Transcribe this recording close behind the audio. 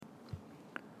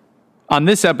On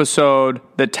this episode,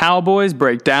 the Towel Boys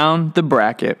break down the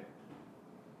bracket.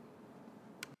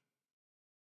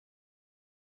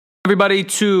 Everybody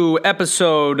to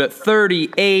episode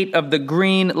 38 of the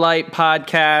Green Light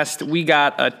Podcast. We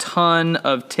got a ton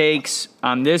of takes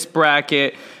on this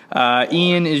bracket.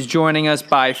 Ian is joining us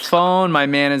by phone. My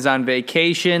man is on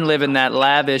vacation, living that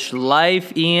lavish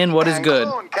life. Ian, what is good?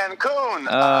 Cancun.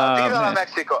 Viva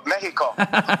Mexico.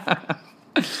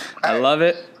 I love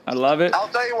it. I'll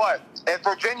tell you what. If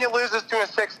Virginia loses to a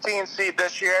 16 seed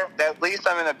this year, at least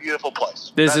I'm in a beautiful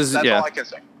place. That's all I can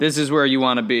say. This is where you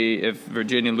want to be if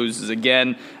Virginia loses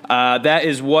again. That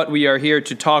is what we are here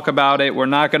to talk about it. We're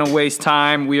not going to waste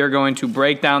time. We are going to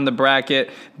break down the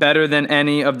bracket better than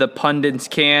any of the pundits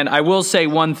can. I will say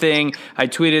one thing. I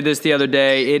tweeted this the other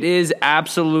day. It is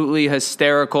absolutely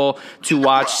hysterical to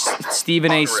watch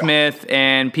Stephen A. Smith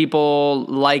and people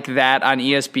like that on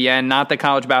ESPN, not the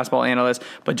college basketball analysts,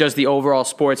 but just the overall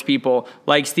sports people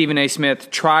like Stephen A. Smith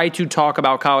try to talk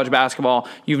about college basketball.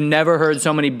 You've never heard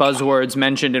so many buzzwords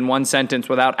mentioned in one sentence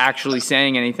without actually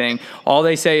saying anything. All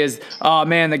they say is, oh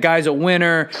man, the guy's a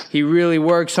winner. He really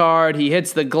works hard. He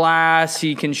hits the glass.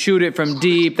 He can shoot it from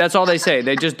deep. That's all they say.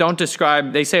 They just don't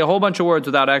describe. They say a whole bunch of words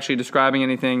without actually describing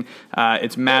anything.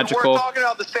 It's magical. We're talking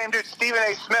about the same dude, Stephen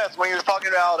A. Smith, when he was talking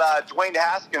about Dwayne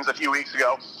Haskins a few weeks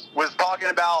ago, was talking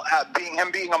about being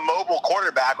a mobile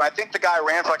quarterback. I think the guy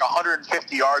ran for like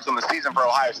 150 yards on the season for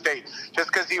Ohio State just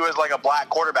because he was like a black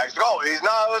quarterback. He's like, oh, he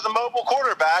was a mobile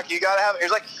quarterback. You got to have –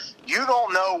 it's like you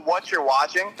don't know what you're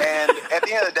watching. And at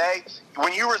the end of the day,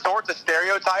 when you resort to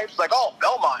stereotypes like, oh,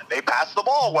 Belmont, they pass the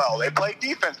ball well. They play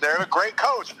defense. They're a great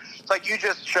coach. It's like you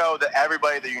just show that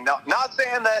everybody that you know – not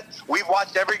saying that we've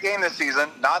watched every game this season,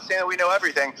 not saying that we know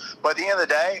everything, but at the end of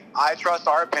the day, I trust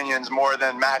our opinions more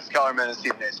than Max Kellerman and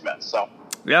Stephen A. Smith. So.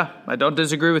 Yeah, I don't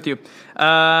disagree with you.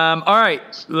 All right,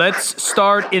 let's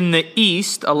start in the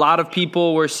East. A lot of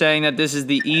people were saying that this is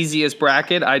the easiest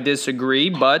bracket. I disagree,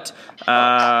 but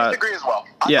I disagree as well.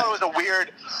 I thought it was a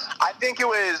weird. I think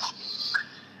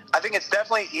it's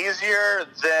definitely easier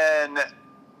than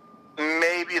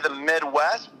maybe the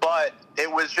Midwest, but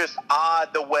it was just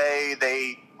odd the way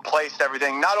they placed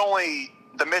everything. Not only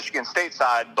the Michigan State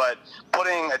side, but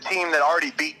putting a team that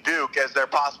already beat Duke as their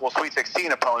possible Sweet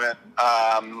 16 opponent.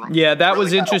 That really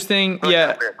was interesting.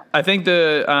 I think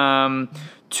the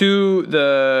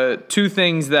two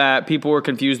things that people were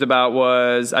confused about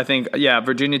was, I think,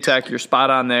 Virginia Tech, you're spot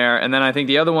on there. And then I think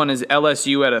the other one is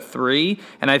LSU at a 3.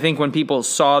 And I think when people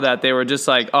saw that, they were just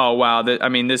like, oh, wow.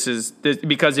 This is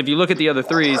because if you look at the other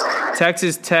threes,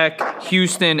 Texas Tech,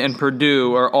 Houston, and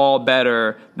Purdue are all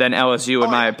better than LSU,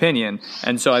 in my opinion.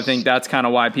 And so I think that's kind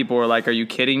of why people were like, are you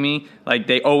kidding me? Like,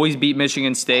 they always beat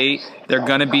Michigan State. They're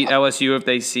going to beat LSU if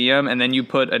they see them. And then you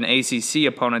put an ACC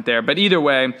opponent there. But either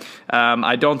way,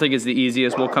 I don't think it's the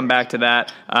easiest. We'll come back to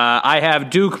that. I have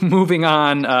Duke moving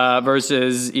on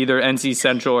versus either NC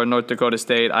Central or North Dakota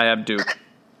State. I have Duke.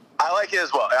 I like it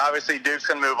as well. Obviously, Duke's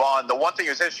going to move on. The one thing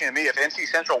that's interesting to me, if NC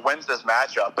Central wins this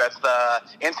matchup, that's the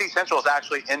NC Central is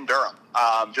actually in Durham.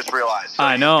 Just realized. So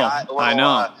I know.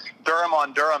 Durham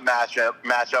on Durham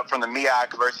matchup from the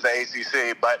MEAC versus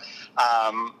the ACC, but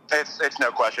it's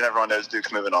no question. Everyone knows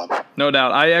Duke's moving on. No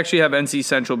doubt. I actually have NC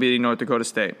Central beating North Dakota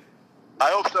State. I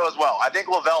hope so as well. I think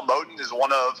LaVelle Moten is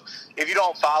one of, if you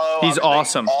don't follow, he's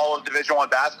awesome. All of Division I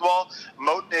basketball.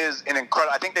 Moten is an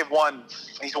incredible. I think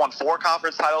he's won 4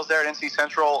 conference titles there at NC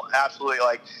Central. Absolutely,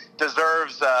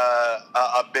 deserves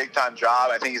a big time job.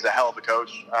 I think he's a hell of a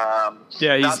coach. Not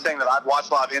saying that I've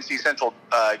watched a lot of NC Central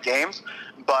games,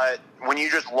 but when you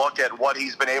just look at what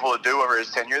he's been able to do over his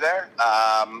tenure there,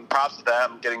 props to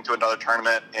them getting to another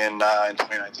tournament in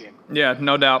 2019. Yeah,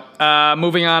 no doubt.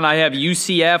 Moving on, I have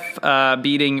UCF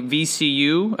beating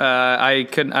VCU.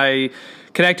 I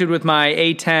connected with my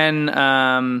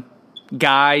A10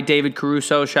 guy, David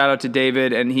Caruso. Shout out to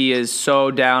David, and he is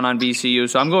so down on VCU.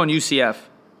 So I'm going UCF.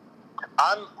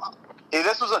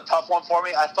 This was a tough one for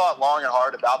me. I thought long and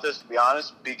hard about this, to be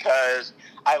honest, because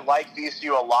I like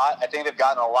VCU a lot. I think they've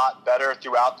gotten a lot better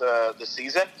throughout the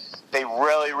season. They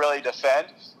really, really defend.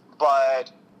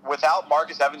 But without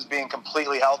Marcus Evans being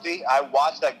completely healthy, I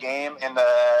watched that game in the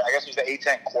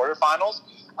A10 quarterfinals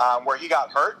where he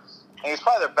got hurt. And he's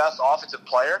probably their best offensive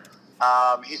player.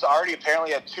 He's already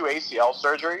apparently had 2 ACL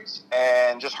surgeries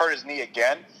and just hurt his knee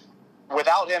again.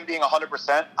 Without him being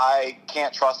 100%, I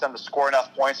can't trust him to score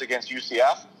enough points against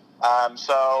UCF.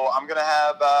 So I'm gonna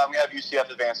have UCF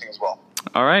advancing as well.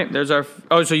 All right, there's our.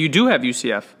 Oh, so you do have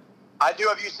UCF? I do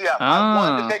have UCF. I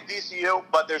wanted to take VCU,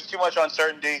 but there's too much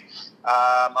uncertainty.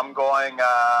 I'm going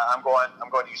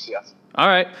UCF. All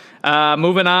right.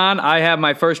 Moving on, I have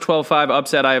my first 12-5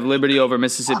 upset. I have Liberty over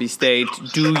Mississippi State.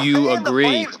 Do you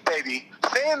agree? The Flames, baby.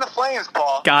 Stay in the Flames,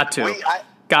 Paul. Got to.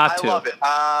 I love it.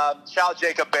 Shout out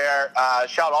Jacob Bear.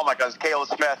 Shout out all my guys. Caleb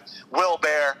Smith, Will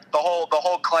Bear, the whole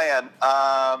clan.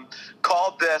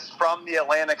 Called this from the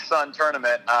Atlantic Sun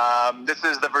tournament. This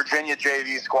is the Virginia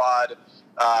JV squad.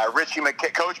 Richie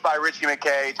McKay, coached by Richie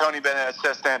McKay, Tony Bennett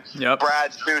assistant,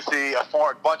 Brad Susi, a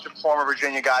bunch of former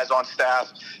Virginia guys on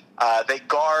staff. They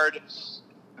guard.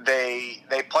 They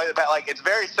play the like it's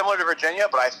very similar to Virginia,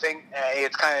 but I think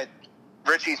it's kind of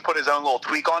Richie's put his own little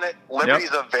tweak on it. Liberty's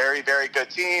a very, very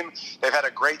good team. They've had a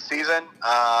great season,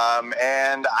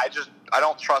 and I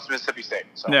don't trust Mississippi State.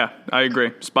 So. Yeah, I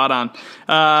agree. Spot on.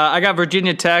 I got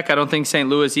Virginia Tech. I don't think St.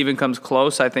 Louis even comes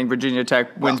close. I think Virginia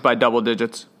Tech wins by double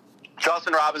digits.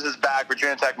 Justin Robbins is back.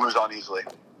 Virginia Tech moves on easily.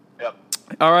 Yep.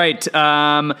 All right.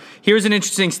 Here's an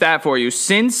interesting stat for you.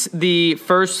 Since the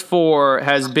first four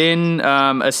has been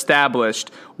established,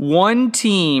 one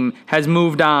team has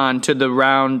moved on to the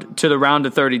round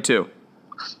of 32.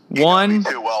 One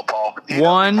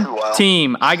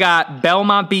team. I got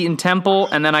Belmont beating Temple,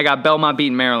 and then I got Belmont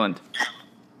beating Maryland.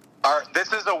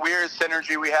 This is a weird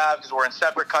synergy we have because we're in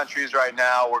separate countries right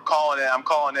now. We're calling in. I'm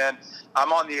calling in.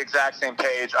 I'm on the exact same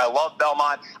page. I love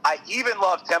Belmont. I even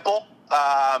love Temple.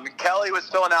 Kelly was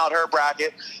filling out her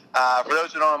bracket. For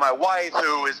those who don't know, my wife,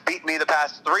 who has beaten me the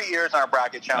past 3 years on our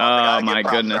bracket challenge. Oh, my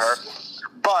goodness.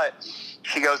 But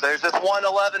she goes, there's this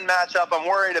 1-11 matchup I'm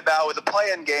worried about with the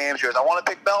play-in game. She goes, I want to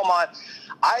pick Belmont.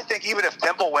 I think even if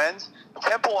Temple wins,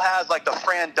 Temple has like the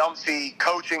Fran Dunphy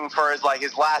coaching for his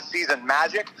last season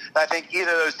magic. I think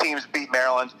either of those teams beat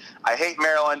Maryland. I hate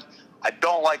Maryland. I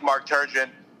don't like Mark Turgeon.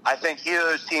 I think either of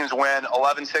those teams win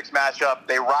 11-6 matchup.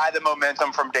 They ride the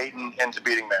momentum from Dayton into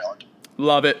beating Maryland.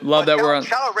 Love it. Love that we're on.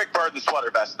 Shout out Rick Bird in the sweater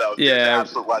vest, though. Yeah. He's an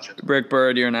absolute legend. Rick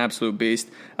Bird, you're an absolute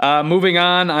beast. Moving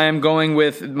on, I am going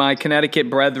with my Connecticut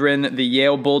brethren, the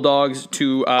Yale Bulldogs,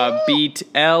 to beat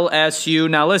LSU.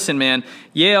 Now, listen, man.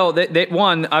 Yale, they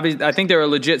won. Obviously, I think they're a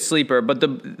legit sleeper, but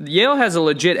Yale has a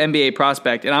legit NBA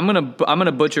prospect, and I'm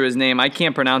gonna butcher his name. I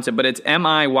can't pronounce it, but it's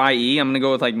Miye. I'm gonna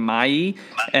go with Mai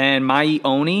and Mai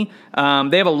Oni.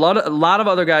 They have a lot of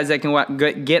other guys that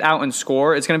can get out and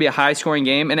score. It's gonna be a high scoring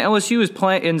game, and LSU is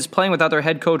playing without their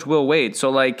head coach Will Wade.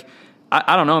 So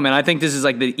I don't know, man. I think this is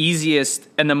the easiest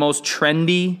and the most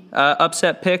trendy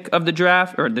upset pick of the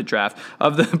draft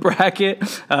of the bracket.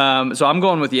 So I'm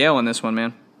going with Yale in this one,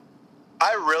 man.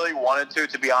 I really wanted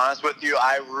to be honest with you.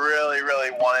 I really,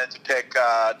 really wanted to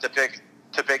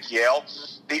pick Yale.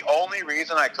 The only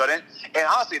reason I couldn't, and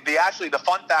honestly, the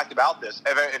fun fact about this,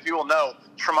 if you will know,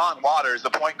 Tremont Waters, the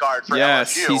point guard for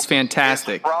LSU, he's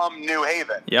fantastic, is from New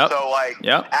Haven. Yep. So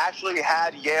actually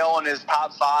had Yale in his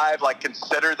top 5,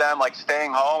 considered them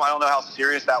staying home. I don't know how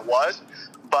serious that was,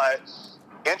 but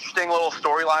interesting little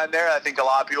storyline there. I think a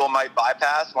lot of people might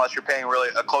bypass unless you're paying really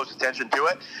a close attention to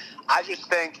it. I just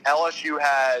think LSU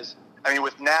has,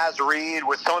 with Naz Reid,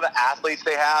 with some of the athletes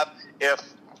they have, if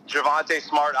Javonte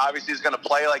Smart obviously is going to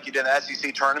play like he did in the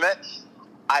SEC tournament,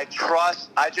 I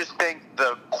just think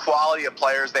the quality of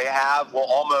players they have will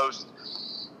almost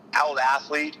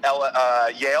out-athlete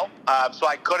Yale. So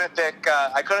I couldn't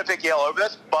pick Yale over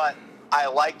this, but I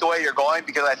like the way you're going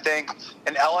because I think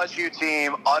an LSU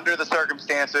team under the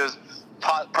circumstances,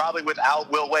 probably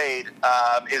without Will Wade,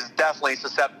 is definitely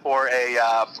susceptible for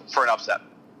an upset.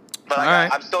 But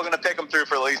I'm still going to pick them through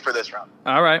for at least for this round.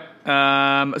 All right.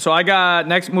 So I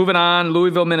got moving on,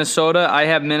 Louisville, Minnesota. I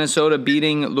have Minnesota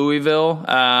beating Louisville.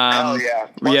 Hell yeah.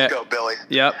 Let's go, Billy.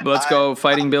 Yep, let's go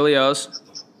Fighting Billy O's.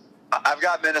 I've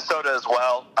got Minnesota as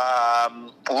well.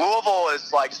 Louisville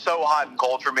is so hot and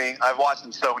cold for me. I've watched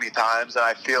them so many times, and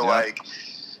I feel like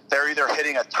they're either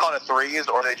hitting a ton of threes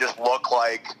or they just look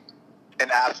like an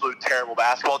absolute terrible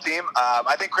basketball team.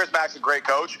 I think Chris Mack's a great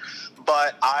coach,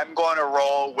 but I'm going to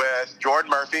roll with Jordan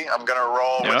Murphy. I'm going to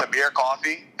roll with Amir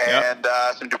Coffey and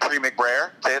some Dupree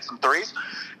McBrayer to hit some threes,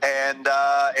 and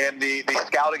the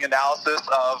scouting analysis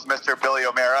of Mr. Billy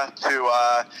O'Mara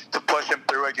to push him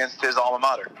through against his alma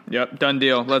mater. Yep, done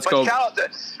deal. Let's go. Shout out to,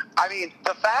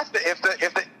 the fact that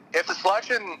if the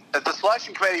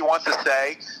selection committee wants to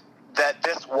say that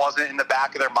this wasn't in the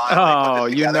back of their mind. Oh,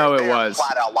 it was.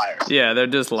 Flat out liars. Yeah, they're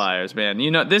just liars, man.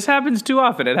 This happens too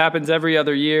often. It happens every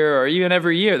other year or even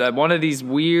every year that one of these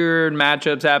weird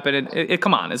matchups happen.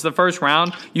 Come on, it's the first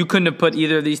round. You couldn't have put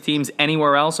either of these teams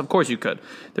anywhere else. Of course you could.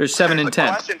 There's 7 and 10.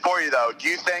 Question for you, though. Do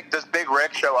you think does Big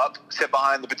Rick show up, sit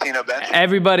behind the Pitino bench?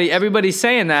 Everybody's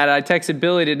saying that. I texted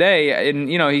Billy today, and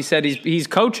he said he's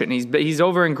coaching. He's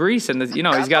over in Greece, and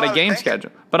he's got a game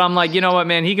schedule. But I'm like, you know what,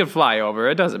 man? He could fly over.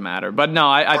 It doesn't matter. But no,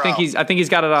 I think he's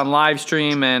got it on live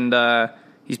stream and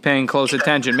he's paying close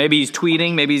attention. Maybe he's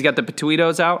tweeting. Maybe he's got the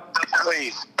tweetos out.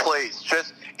 Please,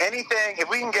 just anything. If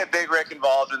we can get Big Rick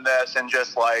involved in this and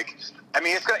just like, I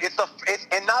mean,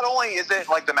 and not only is it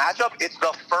like the matchup, it's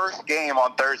the first game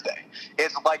on Thursday.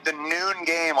 It's like the noon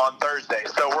game on Thursday.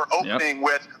 So we're opening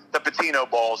with the Patino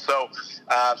Bowl. So,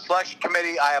 selection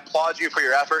committee, I applaud you for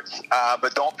your efforts,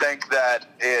 but don't think that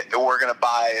we're going to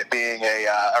buy it being a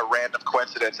random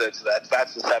coincidence.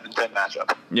 That's the 7-10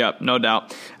 matchup. Yep, no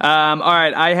doubt. All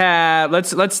right,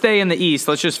 let's stay in the East.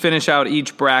 Let's just finish out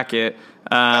each bracket.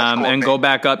 And go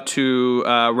back up to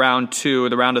round 2,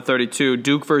 the round of 32.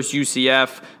 Duke versus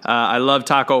UCF. I love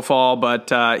Taco Fall,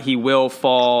 but he will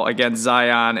fall against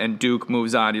Zion, and Duke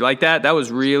moves on. You like that? That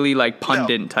was really like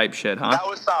pundit type shit, huh? That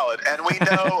was solid. And we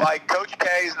know like Coach K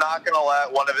is not going to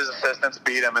let one of his assistants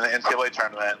beat him in the NCAA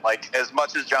tournament. Like as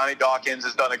much as Johnny Dawkins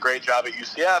has done a great job at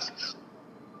UCF,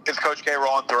 it's Coach K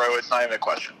rolling through. It's not even a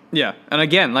question. Yeah, and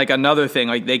again, like another thing,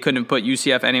 like they couldn't put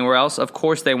UCF anywhere else. Of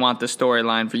course, they want the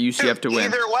storyline for UCF to win.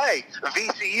 Either way,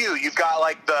 VCU, you've got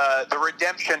like the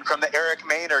redemption from the Eric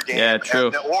Maynor game. Yeah,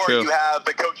 true. You have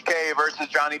the Coach K versus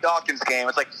Johnny Dawkins game.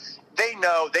 It's like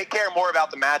they care more about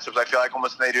the matchups, I feel like,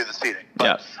 almost than they do the seeding.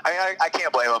 But I mean, I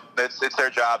can't blame them. It's their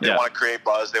job. They want to create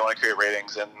buzz. They want to create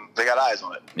ratings, and they got eyes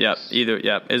on it.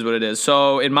 Is what it is.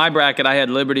 So in my bracket, I had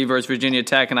Liberty versus Virginia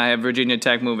Tech, and I have Virginia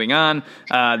Tech moving on.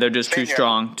 They're just too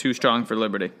strong for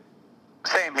Liberty.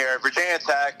 Same here. Virginia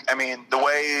Tech, I mean, the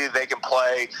way they can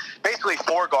play, basically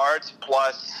 4 guards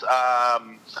plus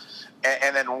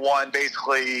and then one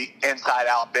basically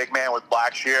inside-out big man with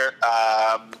Blackshear.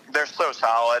 They're so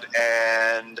solid,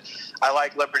 and I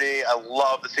like Liberty. I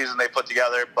love the season they put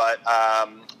together, but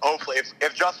hopefully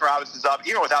if Justin Robinson's up,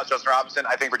 even without Justin Robinson,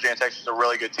 I think Virginia Tech's just a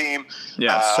really good team.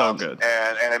 Yeah, so good.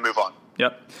 And they move on.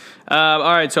 Yep. All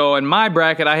right, so in my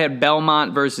bracket, I had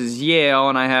Belmont versus Yale,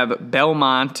 and I have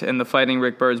Belmont and the Fighting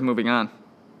Rick Birds moving on.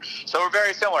 So we're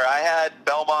very similar. I had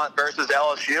Belmont versus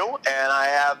LSU, and I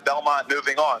have Belmont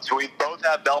moving on. So we both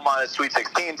have Belmont as Sweet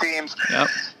 16 teams. Yep.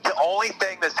 The only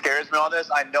thing that scares me on this,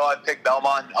 I know I've picked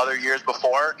Belmont other years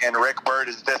before, and Rick Bird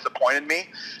has disappointed me.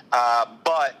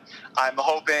 But I'm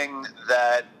hoping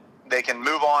that they can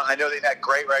move on. I know they've had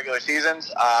great regular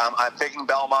seasons. I'm picking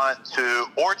Belmont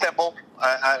or Temple.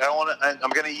 I don't want to. I'm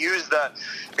going to use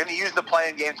the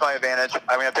playing game to my advantage.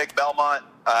 I'm going to pick Belmont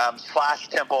 /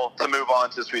 Temple to move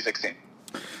on to the Sweet 16.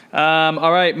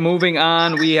 All right, moving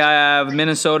on, we have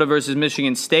Minnesota versus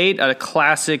Michigan State, a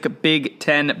classic Big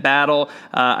Ten battle.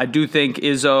 I do think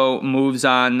Izzo moves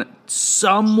on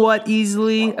somewhat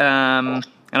easily, and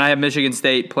I have Michigan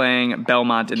State playing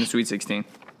Belmont in the Sweet 16.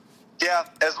 Yeah,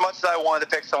 as much as I wanted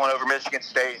to pick someone over Michigan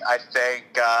State, I think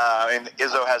and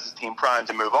Izzo has his team primed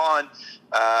to move on.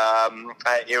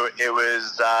 It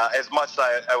was as much as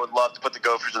I would love to put the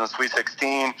Gophers in the Sweet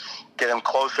 16, get them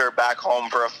closer back home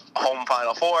for a home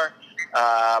Final Four.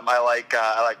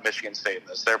 I like Michigan State in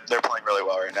this. They're playing really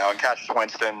well right now, and Cassius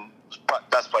Winston,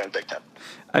 best player in the Big Ten.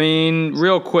 I mean,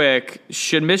 real quick,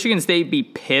 should Michigan State be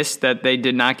pissed that they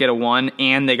did not get a 1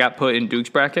 and they got put in Duke's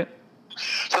bracket?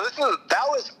 So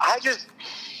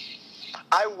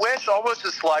I wish almost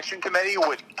the selection committee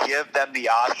would give them the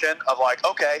option of like,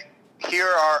 okay, you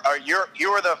are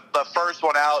the first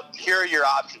one out. Here are your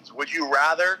options. Would you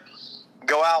rather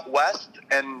go out west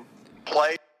and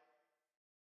play?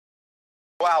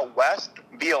 Go out west,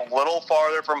 be a little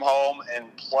farther from home,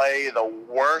 and play the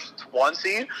worst 1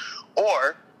 seed,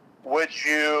 or would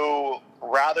you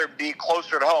rather be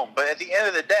closer to home? But at the end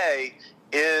of the day,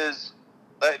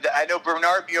 I know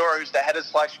Bernard Muir, who's the head of the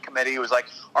selection committee, was like,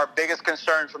 our biggest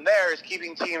concern from there is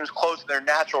keeping teams close to their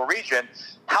natural region.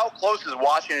 How close is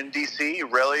Washington, D.C.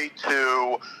 really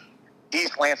to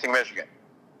East Lansing, Michigan?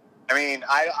 I mean,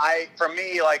 for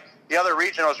me, like, the other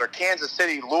regionals are Kansas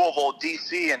City, Louisville,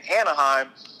 D.C., and Anaheim.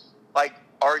 Like,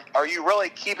 are you really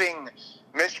keeping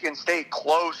Michigan State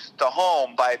close to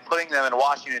home by putting them in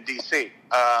Washington, D.C.?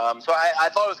 So I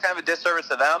thought it was kind of a disservice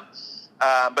to them.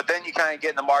 But then you kind of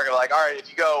get in the market like, all right, if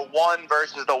you go 1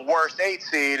 versus the worst 8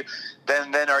 seed,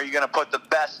 then are you going to put the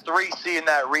best 3 seed in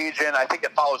that region? I think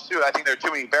it follows suit. I think there are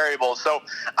too many variables. So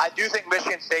I do think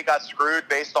Michigan State got screwed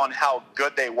based on how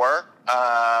good they were.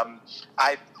 I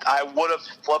would have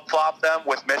flip-flopped them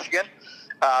with Michigan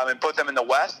and put them in the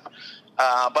West.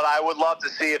 But I would love to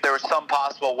see if there was some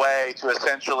possible way to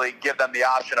essentially give them the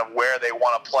option of where they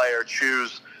want to play or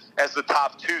choose as the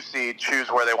top 2 seed,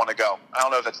 choose where they want to go. I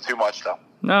don't know if that's too much, though.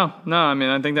 No. I mean,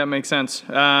 I think that makes sense.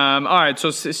 All right,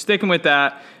 so sticking with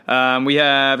that, we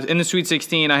have in the Sweet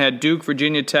 16, I had Duke,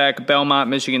 Virginia Tech, Belmont,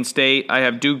 Michigan State. I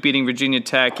have Duke beating Virginia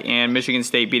Tech and Michigan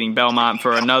State beating Belmont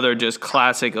for another just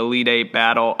classic Elite Eight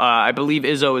battle. I believe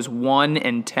Izzo is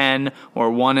 1-10 or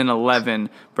 1-11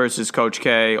 versus Coach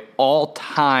K all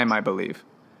time, I believe.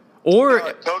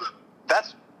 Or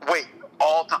that's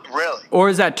all time, really? Or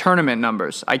is that tournament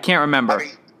numbers? I can't remember. I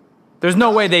mean, there's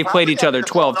no way they've played each other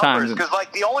 12 times. Because,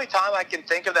 the only time I can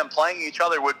think of them playing each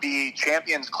other would be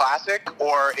Champions Classic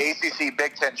or ACC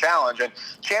Big Ten Challenge. And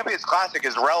Champions Classic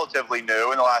is relatively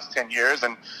new in the last 10 years.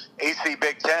 And ACC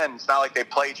Big Ten, it's not like they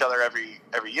play each other every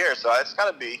year. So it's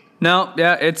got to be. No,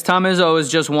 yeah, it's Tom Izzo is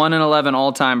just 1-11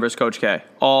 all time versus Coach K.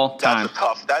 All time.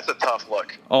 That's a tough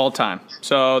look. All time.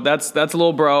 So that's a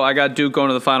little bro. I got Duke going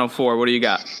to the Final Four. What do you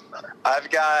got?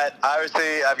 I've got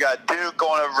Duke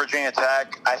going over Virginia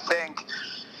Tech. I think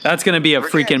that's going to be a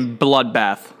freaking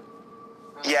bloodbath.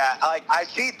 Yeah, I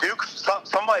see Duke. Some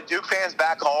of my Duke fans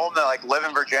back home that live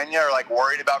in Virginia are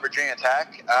worried about Virginia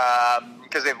Tech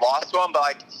because they've lost to them.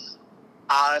 But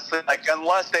honestly,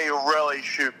 unless they really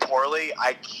shoot poorly,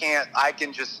 I can't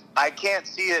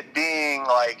see it being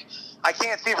I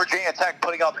can't see Virginia Tech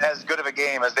putting up as good of a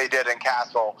game as they did in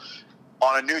Castle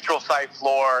on a neutral site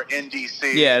floor in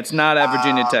D.C. Yeah, it's not at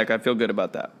Virginia Tech. I feel good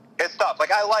about that. It's tough.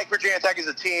 I like Virginia Tech as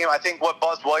a team. I think what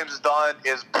Buzz Williams has done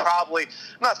is probably,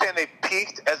 I'm not saying they've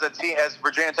peaked as a team, as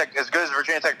Virginia Tech, as good as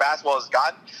Virginia Tech basketball has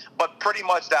gotten, but pretty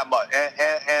much that much.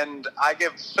 And I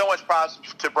give so much props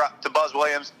to Buzz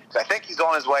Williams because I think he's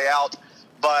on his way out,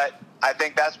 but I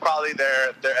think that's probably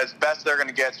their as best they're going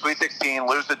to get. Sweet 16,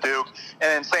 lose to Duke, and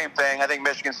then same thing. I think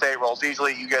Michigan State rolls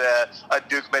easily. You get a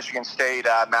Duke-Michigan State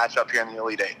matchup here in the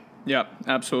Elite Eight. Yeah,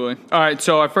 absolutely. All right,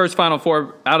 so our first Final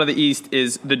Four out of the East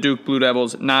is the Duke Blue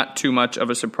Devils. Not too much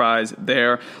of a surprise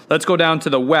there. Let's go down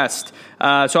to the West.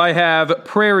 So I have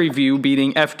Prairie View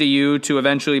beating FDU to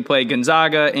eventually play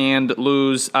Gonzaga and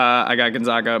lose. I got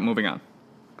Gonzaga moving on.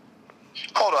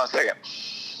 Hold on a second.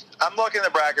 I'm looking at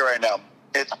the bracket right now.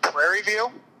 It's Prairie View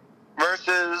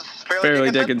versus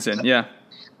Fairleigh Dickinson. Yeah.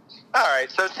 All right,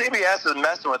 so CBS is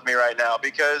messing with me right now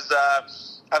because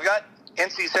I've got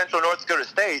NC Central North Dakota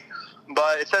State,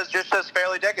 but it says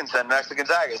Fairleigh Dickinson next to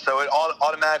Gonzaga, so it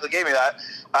automatically gave me that.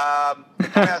 I'm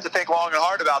going to have to think long and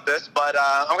hard about this, but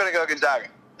I'm going to go Gonzaga.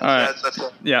 All right. That's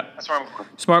where I'm going.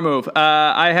 Smart move.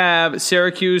 I have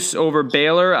Syracuse over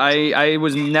Baylor. I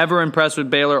was never impressed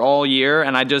with Baylor all year,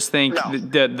 and I just think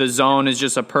the zone is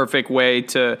just a perfect way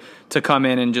to come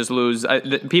in and just lose.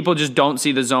 People just don't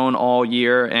see the zone all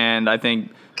year, and I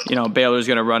think Baylor's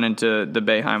going to run into the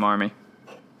Boeheim Army.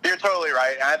 You're totally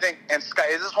right. And I think, and Scott,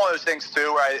 is this one of those things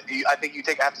too where I think you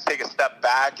have to take a step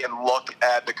back and look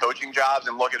at the coaching jobs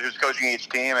and look at who's coaching each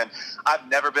team. And I've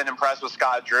never been impressed with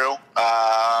Scott Drew.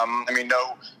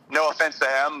 No offense to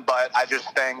him, but I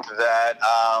just think that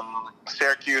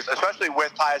Syracuse, especially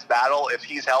with Tyus Battle, if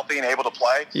he's healthy and able to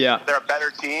play, they're a better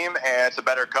team and it's a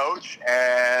better coach.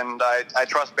 And I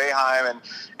trust Boeheim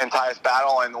and Tyus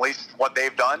Battle and at least what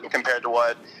they've done compared to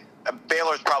what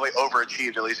Baylor's probably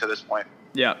overachieved, at least at this point.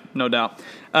 Yeah, no doubt.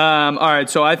 All right,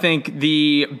 so I think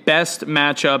the best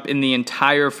matchup in the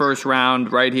entire first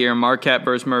round right here, Marquette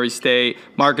versus Murray State,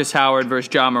 Marcus Howard versus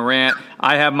Ja Morant.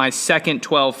 I have my second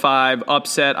 12-5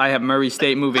 upset. I have Murray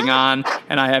State moving on,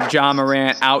 and I have Ja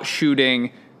Morant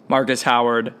outshooting Marcus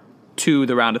Howard to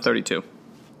the round of 32.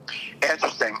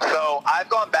 Interesting. So I've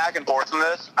gone back and forth on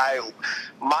this.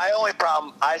 My only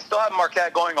problem, I still have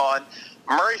Marquette going on.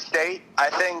 Murray State, I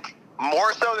think,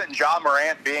 more so than Ja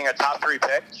Morant being a top 3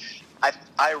 pick, I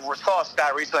saw a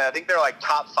stat recently. I think they're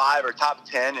top 5 or top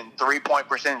 10 in 3-point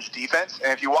percentage defense.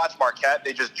 And if you watch Marquette,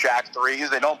 they just jack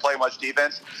threes. They don't play much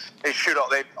defense. They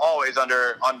always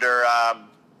under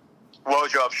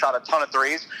Wojo have shot a ton of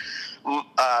threes.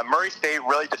 Murray State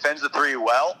really defends the three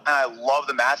well, and I love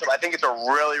the matchup. I think it's a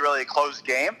really, really close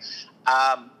game.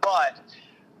 But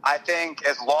I think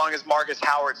as long as Marcus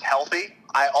Howard's healthy,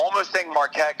 I almost think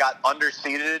Marquette got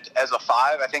underseeded as a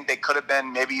 5. I think they could have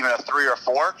been maybe even a 3 or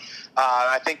 4.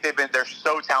 I think they're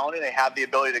so talented. They have the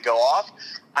ability to go off.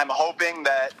 I'm hoping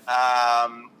that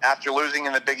after losing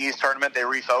in the Big East tournament, they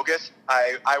refocus.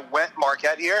 I went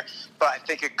Marquette here, but I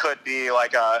think it could be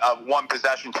like a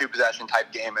 1-possession, 2-possession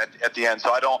type game at the end.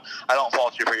 So I don't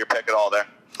fault you for your pick at all there.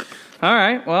 All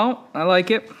right. Well, I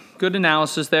like it. Good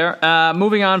analysis there.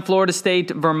 Moving on, Florida State,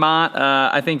 Vermont.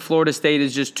 I think Florida State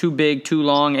is just too big, too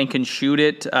long, and can shoot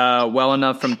it well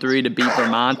enough from 3 to beat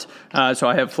Vermont. So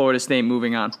I have Florida State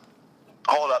moving on.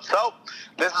 Hold up. So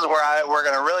this is where we're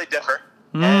going to really differ.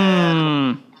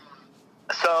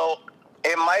 So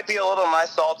It might be a little of my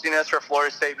saltiness for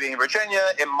Florida State beating Virginia.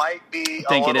 It might be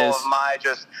a little of my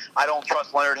I don't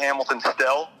trust Leonard Hamilton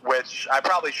still, which I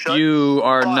probably should. You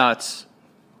are nuts.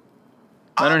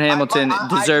 Leonard Hamilton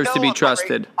deserves to be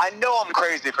trusted. I know I'm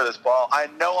crazy for this ball. I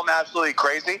know I'm absolutely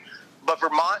crazy. But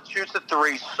Vermont shoots the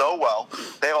three so well.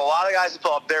 They have a lot of guys to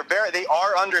fill up. They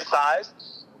are undersized.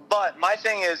 But my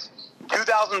thing is,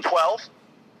 2012,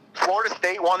 Florida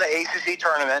State won the ACC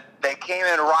tournament. They came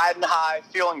in riding high,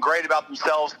 feeling great about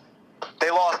themselves.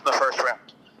 They lost in the first round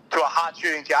to a hot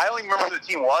shooting team. I don't even remember who the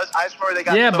team was. I just remember they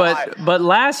got so high. But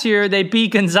last year they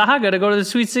beat Gonzaga to go to the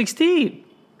Sweet 16.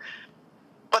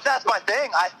 But that's my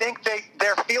thing. I think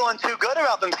they're feeling too good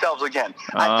about themselves again.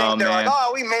 I think they're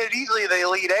like, we made it easily, the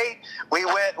Elite Eight. We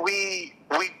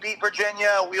beat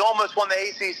Virginia. We almost won the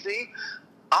ACC.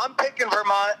 I'm picking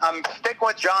Vermont. I'm sticking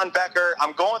with John Becker.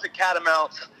 I'm going with the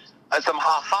Catamounts. Some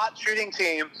hot shooting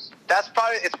team. It's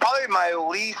probably my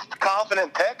least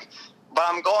confident pick. But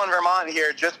I'm going Vermont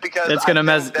here just because it's going to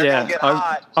mess.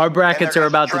 Yeah, our brackets are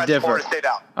about to differ.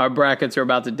 Our brackets are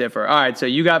about to differ. All right, so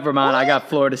you got Vermont. I got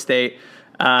Florida State.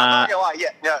 I'm not gonna lie.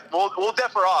 Yeah, we'll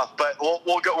differ off, but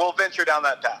we'll venture down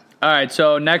that path. All right,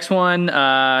 so next one,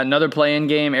 another play-in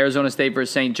game, Arizona State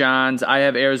versus St. John's. I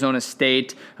have Arizona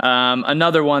State.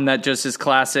 Another one that just is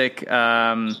classic,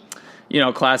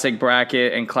 classic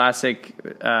bracket and classic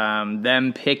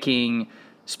them picking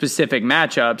specific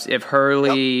matchups. If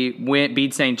Hurley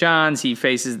beats St. John's, he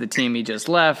faces the team he just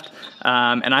left.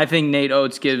 And I think Nate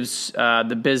Oates gives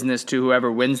the business to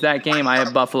whoever wins that game. I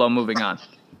have Buffalo moving on.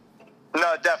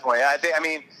 No, definitely.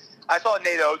 I saw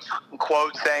Nate Oates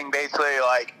quote saying basically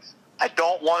like, I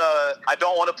don't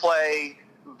want to play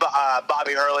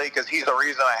Bobby Hurley because he's the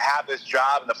reason I have this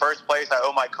job in the first place. I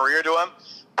owe my career to him.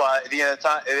 But at the end of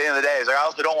the day, I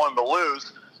also don't want him to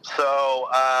lose. So,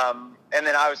 and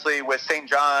then obviously with St.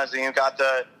 John's, and you've got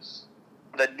the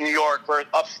New York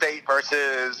upstate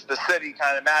versus the city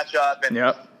kind of matchup, and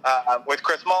with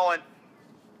Chris Mullen,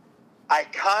 I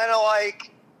kind of like.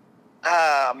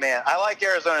 I like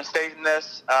Arizona State in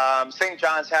this. St.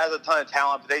 John's has a ton of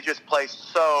talent, but they just play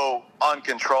so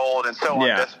uncontrolled and so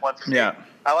undisciplined for me. Yeah.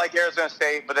 I like Arizona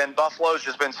State, but then Buffalo's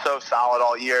just been so solid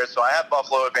all year, so I have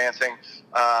Buffalo advancing.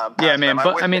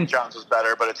 St. John's was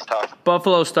better, but it's tough.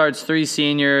 Buffalo starts 3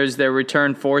 seniors. They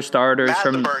return 4 starters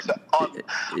Massenberg's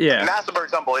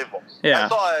unbelievable. Yeah. I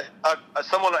saw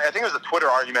someone, I think it was a Twitter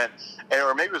argument,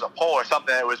 or maybe it was a poll or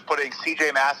something, that was putting C.J.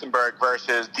 Massenberg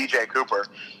versus D.J. Cooper.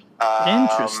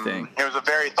 Interesting. It was a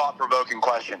very thought-provoking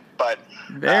question, but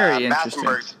very interesting.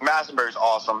 Massenberg's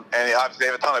awesome, and obviously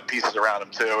they have a ton of pieces around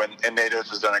him too, and Nate Oates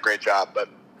has done a great job. But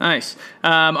nice.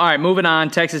 All right, moving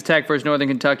on. Texas Tech versus Northern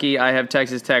Kentucky. I have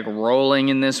Texas Tech rolling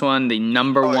in this one. The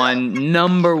number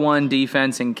one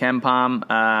defense in KenPom.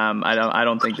 I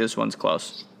don't think this one's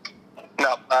close.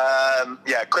 No,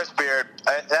 Chris Beard.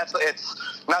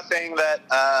 It's not saying that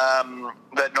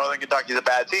that Northern Kentucky is a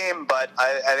bad team, but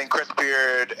I think Chris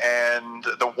Beard and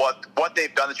what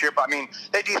they've done this year. But I mean,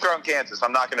 they dethroned Kansas.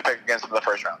 I'm not going to pick against them in the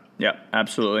first round. Yeah,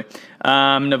 absolutely.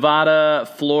 Nevada,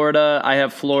 Florida. I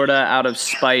have Florida out of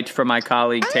spite for my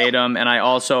colleague Tatum, and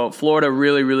Florida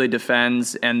really, really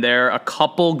defends, and they're a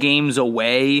couple games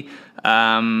away.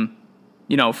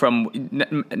 From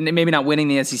maybe not winning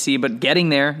the SEC, but getting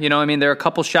there. They're a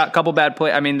couple bad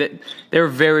plays. They're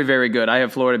very, very good. I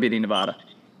have Florida beating Nevada.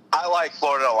 I like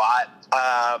Florida a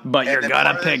lot. But you're going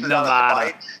to pick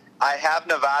Nevada. I have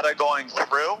Nevada going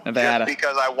through just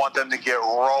because I want them to get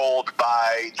rolled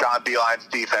by John Beilein's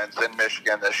defense in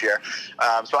Michigan this year.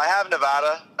 So I have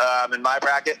Nevada in my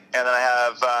bracket, and then I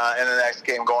have in the next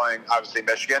game going, obviously,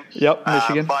 Michigan. Yep,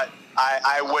 Michigan. But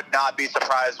I would not be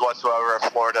surprised whatsoever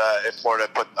if Florida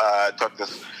took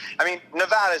this.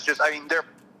 Nevada's just, they're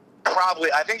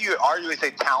probably, I think you could arguably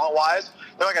say talent-wise,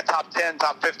 they're like a top 10,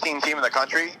 top 15 team in the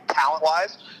country,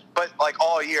 talent-wise. But,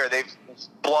 all year, they've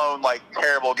blown,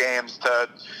 terrible games to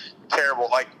terrible,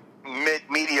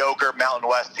 mediocre Mountain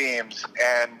West teams.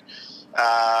 And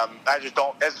I just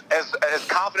don't, as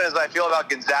confident as I feel about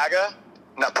Gonzaga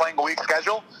not playing a weak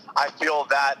schedule, I feel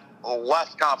that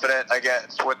less confident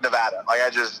with Nevada. I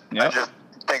just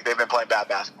think they've been playing bad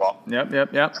basketball.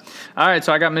 Yep. All right,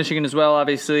 so I got Michigan as well,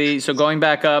 obviously. So going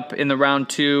back up in the round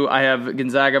 2, I have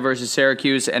Gonzaga versus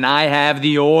Syracuse, and I have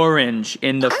the orange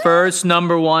in the first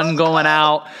number 1 going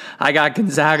out. I got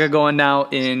Gonzaga going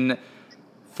out in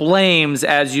flames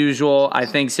as usual. I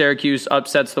think Syracuse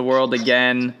upsets the world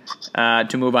again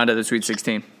to move on to the Sweet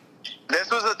 16. This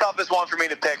was the toughest one for me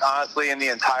to pick, honestly, in the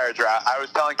entire draft. I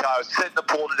was telling Kyle, I was sitting in the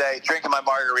pool today, drinking my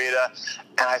margarita,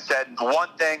 and I said, one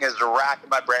thing is racking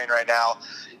my brain right now,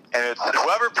 and it's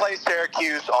whoever plays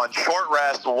Syracuse on short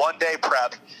rest, one-day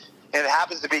prep, and it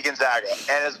happens to be Gonzaga.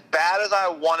 And as bad as I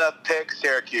want to pick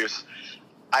Syracuse,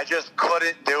 I just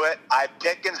couldn't do it. I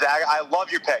picked Gonzaga. I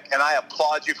love your pick, and I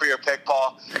applaud you for your pick,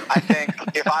 Paul. I think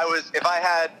if I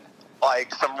had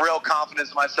like some real confidence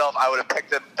in myself, I would have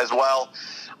picked it as well.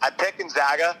 I picked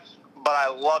Gonzaga, but I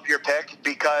love your pick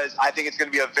because I think it's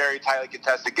going to be a very tightly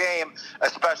contested game,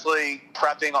 especially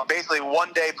prepping on basically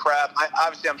one-day prep.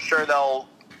 Obviously, I'm sure they'll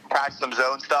practice some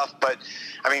zone stuff, but,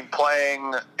 I mean,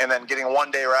 playing and then getting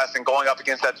one-day rest and going up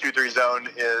against that 2-3 zone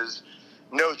is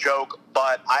no joke.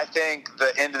 But I think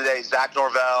the end of the day, Zach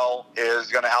Norvell is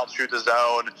going to outshoot the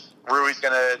zone. Rui's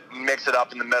going to mix it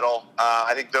up in the middle.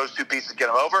 I think those two pieces get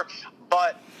him over.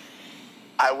 But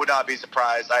I would not be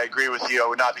surprised. I agree with you. I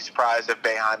would not be surprised if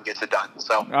Boeheim gets it done.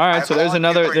 So, all right. So there's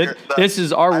another. This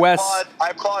is our West. I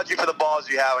applaud you for the balls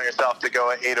you have on yourself to go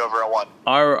at 8-1.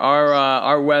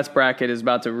 Our West bracket is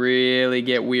about to really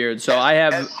get weird. So I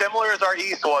have as similar as our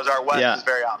East was. Our West is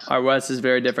very opposite. Our West is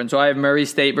very different. So I have Murray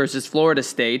State versus Florida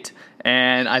State,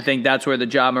 and I think that's where the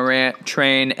Ja Morant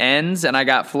train ends. And I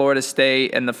got Florida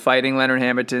State and the Fighting Leonard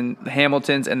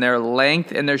Hamiltons and their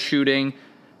length and their shooting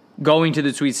going to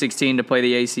the Sweet 16 to play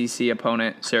the ACC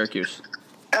opponent, Syracuse.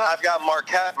 And I've got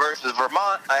Marquette versus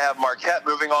Vermont. I have Marquette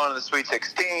moving on to the Sweet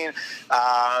 16.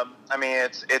 I mean,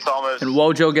 it's almost. And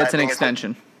Wojo gets an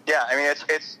extension. I mean, it's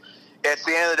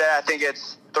the end of the day. I think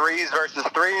it's threes versus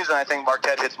threes, and I think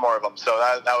Marquette hits more of them. So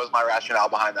that was my rationale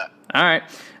behind that. All right.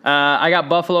 I got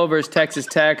Buffalo versus Texas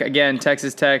Tech. Again,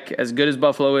 Texas Tech, as good as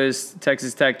Buffalo is,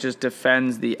 Texas Tech just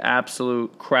defends the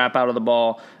absolute crap out of the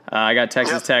ball. I got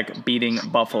Texas Tech beating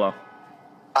Buffalo.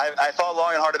 I thought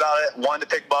long and hard about it. Wanted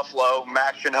to pick Buffalo,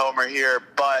 Max and Homer here,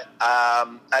 but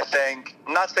I think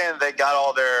I'm not saying that they got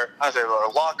all their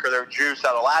luck or their juice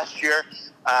out of last year,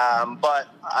 but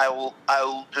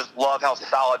I just love how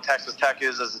solid Texas Tech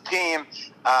is as a team,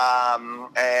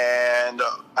 and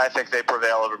I think they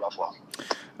prevail over Buffalo.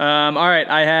 All right,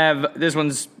 I have this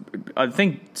one's. I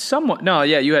think somewhat. No,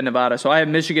 yeah, you had Nevada. So I have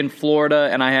Michigan, Florida,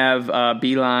 and I have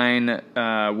Beeline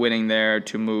winning there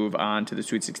to move on to the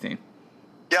Sweet 16.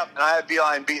 Yep, and I have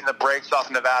Beeline beating the brakes off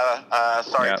Nevada.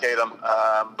 Sorry, Tatum.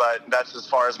 But that's as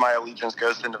far as my allegiance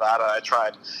goes to Nevada. I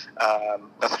tried.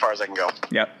 That's as far as I can go.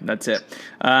 Yep, that's it.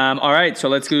 All right, so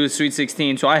let's go to the Sweet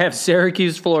 16. So I have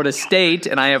Syracuse, Florida State,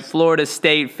 and I have Florida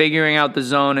State figuring out the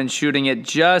zone and shooting it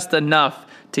just enough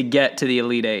to get to the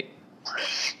Elite Eight.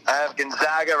 I have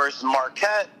Gonzaga versus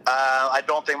Marquette. I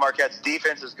don't think Marquette's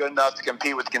defense is good enough to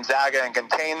compete with Gonzaga and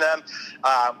contain them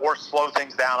or slow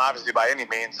things down, obviously, by any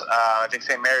means. I think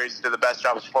St. Mary's did the best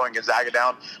job of slowing Gonzaga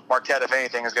down. Marquette, if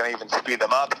anything, is going to even speed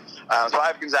them up. So I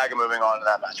have Gonzaga moving on to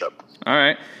that matchup. All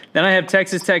right. Then I have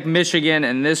Texas Tech, Michigan,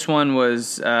 and this one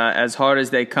was as hard as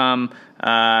they come.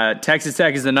 Texas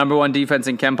Tech is the number 1 defense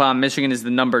in KenPom. Michigan is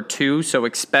the number 2, so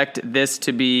expect this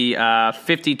to be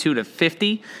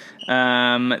 52-50.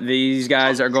 These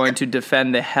guys are going to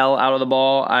defend the hell out of the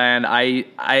ball, and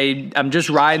I'm just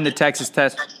riding the Texas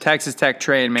Tech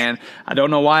train, man. I don't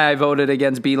know why I voted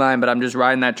against Beeline, but I'm just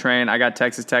riding that train. I got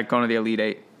Texas Tech going to the Elite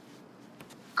Eight.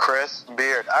 Chris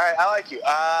Beard. All right, I like you.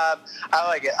 I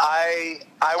like it.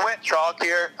 I went chalk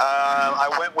here.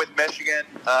 I went with Michigan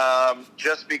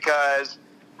just because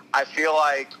I feel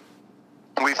like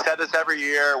we've said this every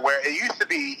year where it used to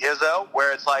be Izzo,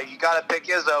 where it's like you got to pick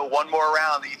Izzo one more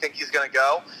round that you think he's going to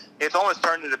go. It's almost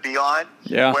turned into Beeline,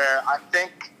 where I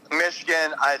think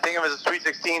Michigan, I think of as a Sweet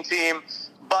 16 team,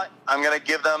 but I'm going to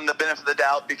give them the benefit of the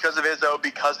doubt because of Izzo,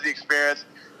 because of the experience.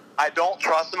 I don't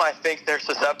trust them. I think they're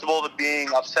susceptible to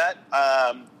being upset.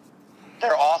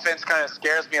 Their offense kind of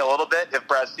scares me a little bit. If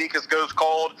Brazikas goes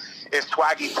cold, if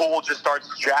Swaggy Poole just starts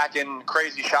jacking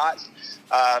crazy shots,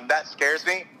 that scares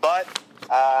me. But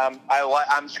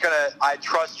I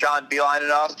trust John Beeline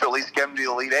enough to at least get him to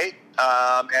the Elite Eight.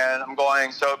 And I'm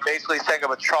going, so basically think of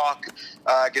a chalk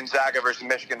Gonzaga versus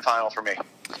Michigan final for me.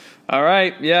 All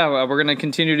right, yeah, well, we're going to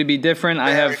continue to be different.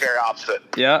 Very opposite.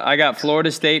 Yeah, I got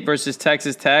Florida State versus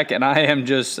Texas Tech, and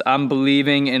I'm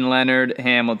believing in Leonard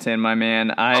Hamilton, my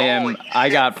man. I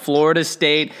got Florida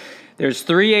State. There's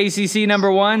 3 ACC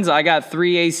number 1s. I got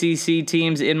 3 ACC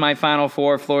teams in my Final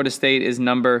Four. Florida State is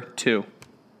number 2.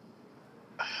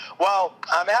 Well,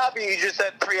 I'm happy you just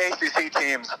said 3 ACC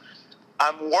teams.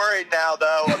 I'm worried now,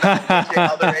 though, about which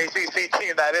other ACC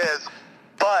team that is.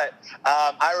 But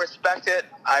I respect it.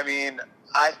 I mean,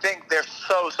 I think they're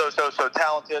so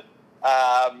talented.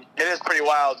 It is pretty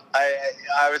wild.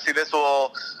 Obviously, this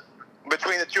will,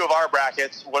 between the two of our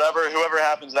brackets, whoever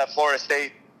happens to Florida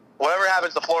State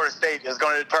is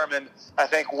going to determine, I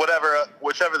think, whichever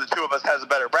the two of us has a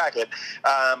better bracket.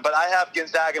 But I have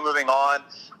Gonzaga moving on.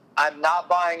 I'm not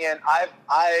buying in.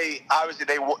 I obviously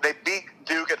they beat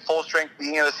Duke at full strength at the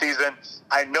beginning of the season.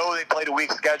 I know they played a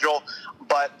weak schedule,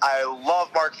 but I love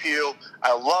Mark Few.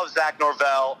 I love Zach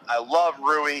Norvell. I love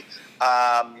Rui.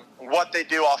 What they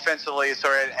do offensively,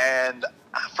 and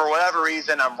for whatever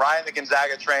reason, I'm riding the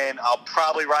Gonzaga train. I'll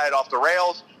probably ride it off the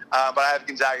rails, but I have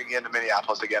Gonzaga again to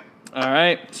Minneapolis again. All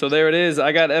right, so there it is.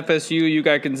 I got FSU, you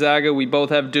got Gonzaga. We both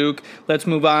have Duke. Let's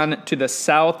move on to the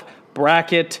South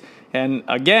bracket. And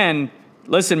again,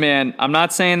 listen, man, I'm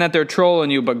not saying that they're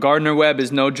trolling you, but Gardner-Webb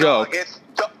is no joke.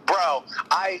 Bro,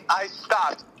 I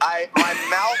stopped. My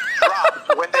mouth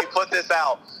dropped when they put this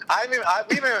out. We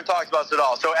haven't even talked about this at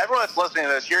all. So everyone that's listening to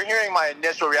this, you're hearing my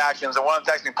initial reactions and what I'm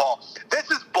texting Paul. This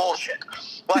is bullshit.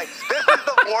 Like, this is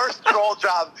the worst troll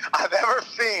job I've ever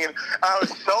seen. I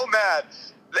was so mad.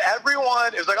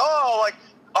 Everyone is like, oh, like,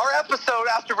 our episode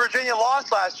after Virginia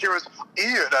lost last year was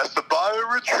Ian as the bio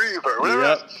retriever.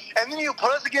 Yep. And then you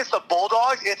put us against the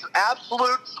Bulldogs. It's an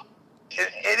absolute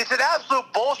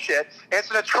bullshit. It's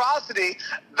an atrocity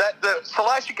that the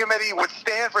selection committee would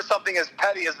stand for something as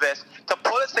petty as this, to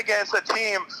put us against a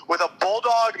team with a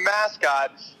Bulldog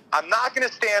mascot. I'm not going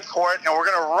to stand for it, and we're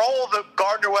going to roll the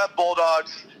Gardner-Webb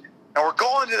Bulldogs, and we're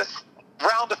going to this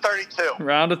round of 32.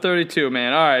 Round of 32,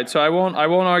 man. All right, so I won't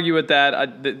argue with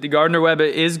that. The Gardner-Webb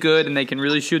is good, and they can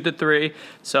really shoot the three.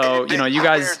 So you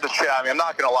guys. It scares the shit out of me. I'm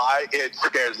not gonna lie. It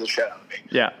scares the shit out of me.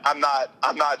 Yeah. I'm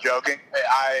not joking.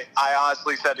 I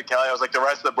honestly said to Kelly, I was like, the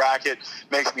rest of the bracket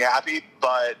makes me happy,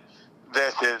 but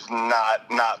this is not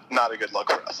a good look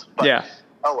for us. But, yeah.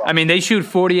 Oh well. I mean, they shoot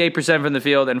 48% from the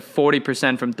field and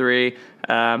 40% from three. Dude,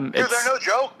 they're no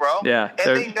joke, bro. Yeah.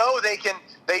 And they know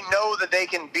that they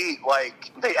can beat,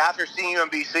 like, after seeing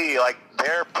UMBC, like,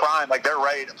 they're prime, like, they're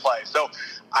ready to play. So,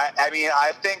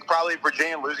 I think probably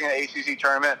Virginia losing the ACC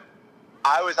tournament,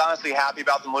 I was honestly happy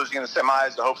about them losing in the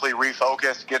semis to hopefully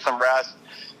refocus, get some rest,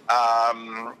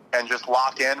 and just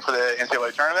lock in for the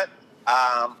NCAA tournament.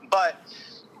 But,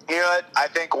 you know what, I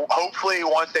think hopefully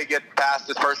once they get past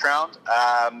this first round,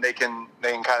 they can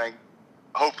kind of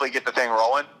hopefully get the thing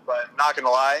rolling. But not going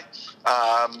to lie,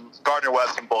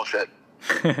 Gardner-Webb's some bullshit.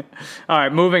 All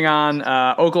right, moving on.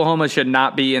 Oklahoma should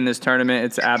not be in this tournament.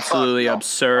 It's absolutely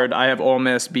absurd. I have Ole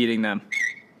Miss beating them.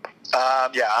 I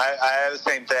have the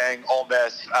same thing. Ole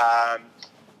Miss.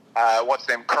 What's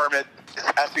his name? Kermit,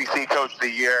 SEC Coach of the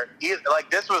Year.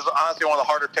 This was honestly one of the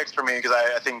harder picks for me because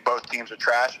I think both teams are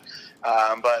trash.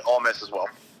 But Ole Miss as well.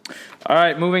 All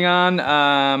right, moving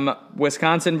on.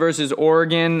 Wisconsin versus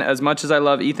Oregon. As much as I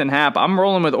love Ethan Happ, I'm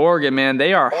rolling with Oregon, man.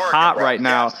 They are hot right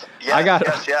now.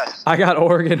 Yes. I got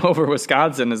Oregon over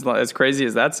Wisconsin, as crazy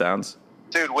as that sounds.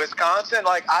 Dude, Wisconsin,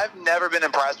 I've never been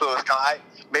impressed with Wisconsin.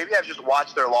 Maybe I've just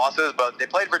watched their losses, but they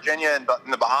played Virginia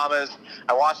in the Bahamas.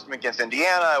 I watched them against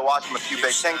Indiana. I watched them a few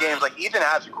Big Ten games. Ethan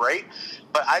Happ's great,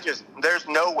 but there's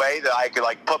no way that I could,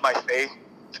 put my faith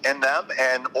in them.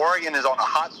 And Oregon is on a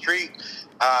hot streak.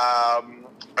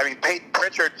 Peyton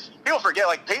Pritchard, people forget,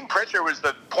 Peyton Pritchard was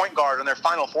the point guard on their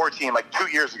Final Four team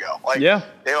 2 years ago. They have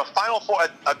a Final Four,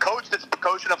 a coach that's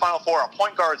coaching a Final Four, a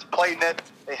point guard's played in it.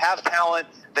 They have talent.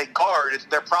 They guard.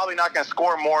 They're probably not going to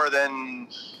score more than,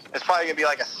 it's probably going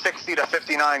to be a 60 to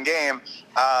 59 game,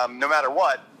 no matter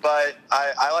what. But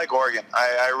I like Oregon.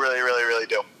 I really, really, really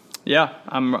do. Yeah,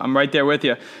 I'm right there with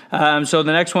you. So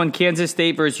the next one, Kansas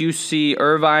State versus UC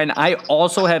Irvine. I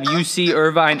also have UC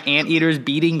Irvine Anteaters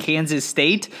beating Kansas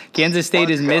State. Kansas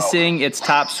State is missing its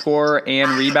top scorer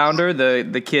and rebounder,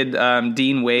 the kid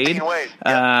Dean Wade. Dean Wade.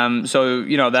 Yep.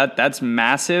 So that's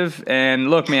massive.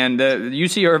 And look, man, the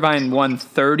UC Irvine won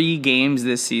 30 games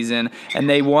this season, and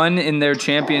they won in their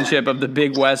championship of the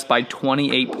Big West by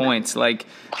 28 points.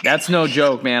 That's no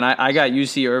joke, man. I got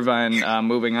UC Irvine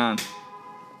moving on.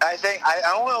 I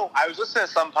don't know. I was listening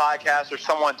to some podcast or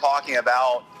someone talking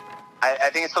about,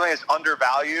 I think it's something that's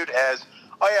undervalued as,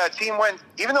 a team wins,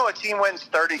 even though a team wins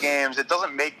 30 games, it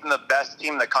doesn't make them the best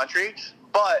team in the country.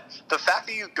 But the fact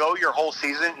that you go your whole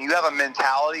season, you have a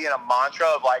mentality and a mantra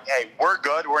of hey, we're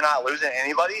good, we're not losing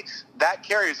anybody, that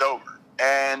carries over.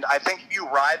 And I think if you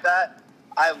ride that,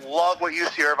 I love what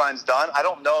UC Irvine's done. I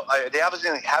don't know. They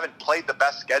obviously haven't played the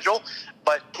best schedule,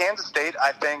 but Kansas State,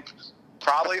 I think,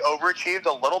 probably overachieved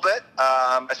a little bit,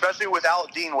 especially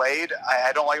without Dean Wade.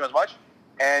 I don't like him as much.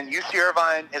 And UC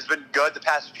Irvine has been good the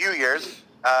past few years.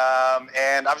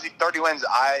 And obviously 30 wins,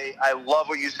 I love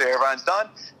what UC Irvine's done.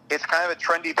 It's kind of a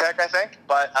trendy pick, I think,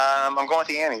 but I'm going with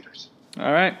the Anteaters.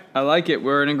 All right. I like it.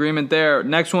 We're in agreement there.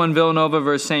 Next one, Villanova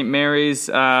versus St. Mary's.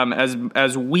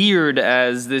 As weird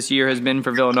as this year has been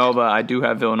for Villanova, I do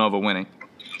have Villanova winning.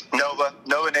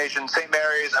 Nova Nation, St.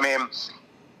 Mary's.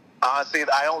 Honestly,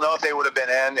 I don't know if they would have been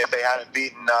in if they hadn't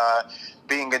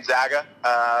beaten Gonzaga.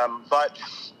 But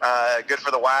good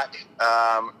for the WAC.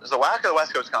 Is the WAC or the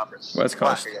West Coast Conference? West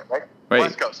Coast. WAC again, right? Right.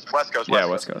 West Coast. Yeah,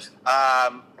 West Coast.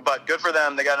 But good for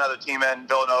them. They got another team in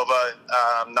Villanova.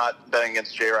 Not betting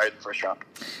against Jay Wright in the first round.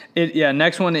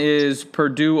 Next one is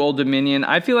Purdue Old Dominion.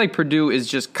 I feel like Purdue is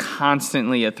just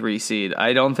constantly a 3 seed.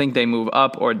 I don't think they move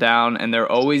up or down, and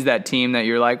they're always that team that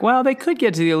you're like, well, they could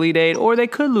get to the Elite Eight or they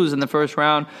could lose in the first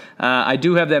round. I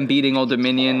do have them beating Old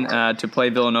Dominion to play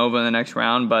Villanova in the next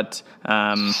round, but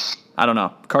I don't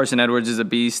know. Carson Edwards is a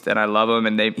beast, and I love him,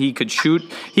 and he could shoot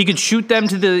them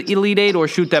to the Elite Eight or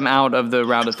shoot them out of the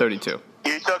round of 32.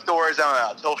 You took the words out of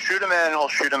my mouth. He'll shoot him in, he'll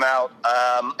shoot him out.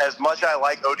 As much as I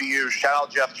like ODU, shout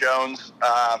out Jeff Jones,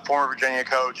 former Virginia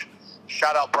coach.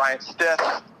 Shout out Bryant Stith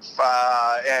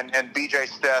and BJ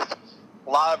Stith. A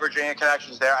lot of Virginia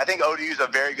connections there. I think ODU is a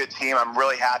very good team. I'm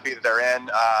really happy that they're in.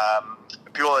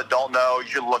 People that don't know, you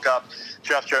should look up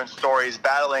Jeff Jones' story. He's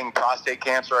battling prostate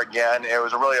cancer again. It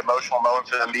was a really emotional moment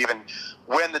for them to even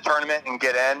win the tournament and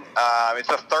get in. It's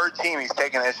the third team he's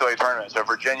taken in the NCAA tournament. So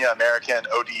Virginia, American,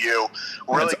 ODU.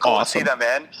 Really That's cool awesome. to see them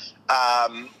in.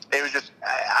 It was just,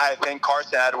 I think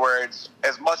Carson Edwards,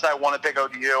 as much as I want to pick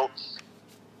ODU,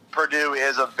 Purdue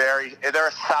is they're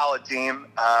a solid team,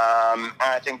 and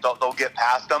I think they'll get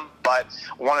past them. But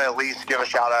want to at least give a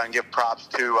shout out and give props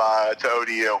to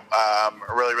ODU. A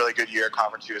really, really good year at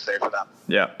Conference USA for them.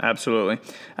 Yeah, absolutely.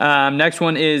 Next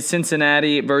one is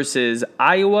Cincinnati versus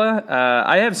Iowa.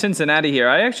 I have Cincinnati here.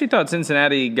 I actually thought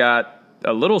Cincinnati got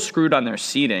a little screwed on their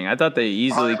seeding. I thought they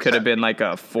easily 100%. could have been like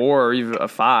a 4 or even a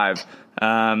 5. So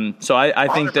I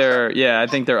think they're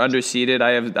underseeded.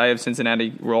 I have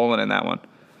Cincinnati rolling in that one.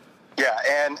 Yeah,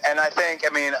 and I think,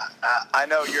 I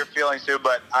know your feelings too,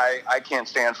 but I can't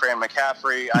stand Fran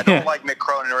McCaffrey. I don't like Mick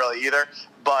Cronin really either,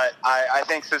 but I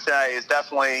think Cincinnati is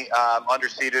definitely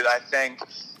underseeded. I think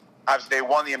obviously they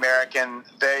won the American.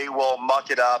 They will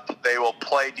muck it up. They will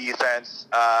play defense,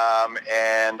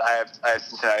 and I have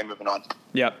Cincinnati moving on.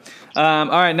 Yep. All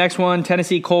right, next one,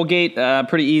 Tennessee Colgate.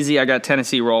 Pretty easy. I got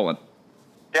Tennessee rolling.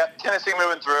 Yep, Tennessee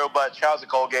moving through, but shout out to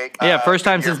Colgate. Yeah, first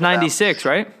time since '96,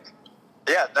 right?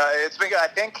 Yeah, it's been good. I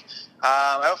think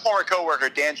I have a former coworker,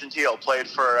 Dan Gentile, played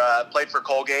for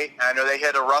Colgate. I know they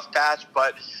hit a rough patch,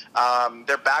 but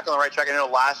they're back on the right track. I know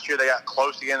last year they got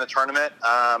close to getting the tournament.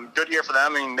 Good year for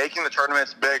them. Making the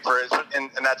tournament's big for in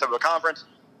that type of a conference.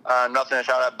 Nothing to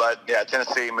shout at, but yeah,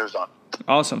 Tennessee moves on.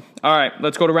 Awesome. All right,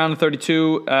 let's go to round of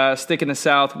 32. Stick in the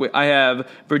South. I have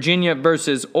Virginia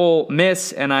versus Ole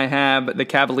Miss, and I have the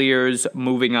Cavaliers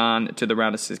moving on to the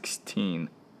round of 16.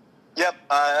 Yep,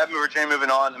 I have Virginia moving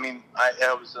on.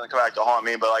 I was going to come back to haunt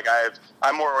me, but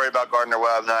I'm more worried about Gardner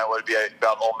Webb than I would be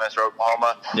about Ole Miss or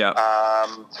Oklahoma. Yeah.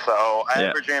 So I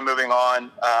have Virginia moving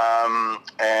on,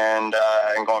 and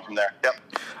going from there. Yep.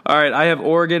 All right, I have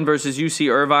Oregon versus UC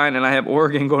Irvine, and I have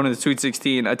Oregon going to the Sweet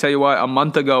 16. I tell you what, a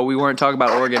month ago we weren't talking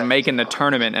about Oregon making the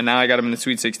tournament, and now I got them in the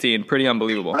Sweet 16. Pretty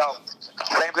unbelievable. No,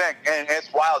 same thing, and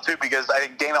it's wild too because I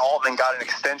think Dana Altman got an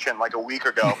extension like a week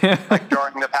ago,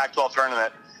 during the Pac-12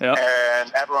 tournament. Yep.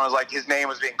 And everyone was like, his name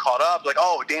was being caught up. Like,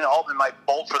 oh, Dana Altman might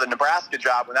bolt for the Nebraska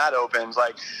job when that opens.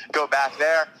 Like, go back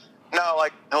there. No,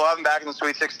 he'll have him back in the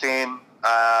Sweet 16. And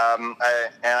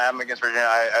I'm against Virginia.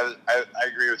 I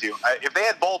agree with you. If they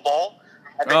had Bol,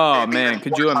 oh man,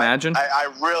 could you imagine?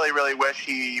 I really, really wish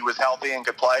he was healthy and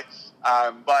could play.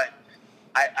 But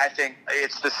I think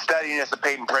it's the steadiness of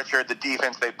Peyton Pritchard, the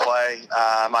defense they play.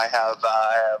 I have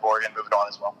Oregon moving on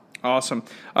as well. Awesome.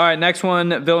 All right, next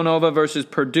one, Villanova versus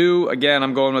Purdue. Again,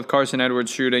 I'm going with Carson Edwards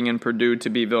shooting and Purdue to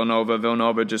beat Villanova.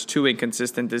 Villanova just too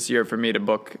inconsistent this year for me to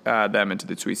book them into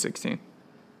the Sweet 16.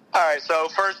 All right, so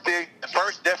first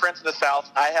difference in the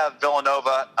South, I have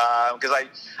Villanova because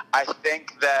I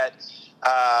think that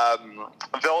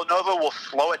Villanova will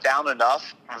slow it down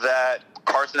enough that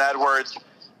Carson Edwards,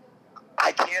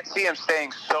 I can't see him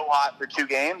staying so hot for 2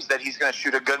 games that he's going to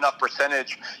shoot a good enough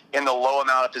percentage in the low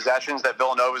amount of possessions that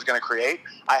Villanova is going to create.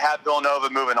 I have Villanova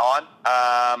moving on.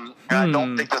 And I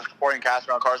don't think the supporting cast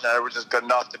around Carson Edwards is good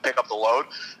enough to pick up the load.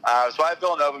 So I have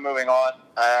Villanova moving on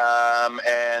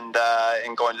and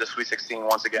going to the Sweet 16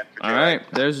 once again. All right,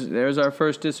 there's our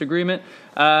first disagreement.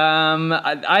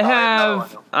 I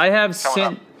have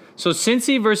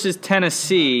Cincy versus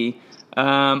Tennessee.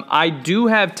 I do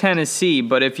have Tennessee,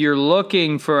 but if you're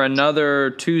looking for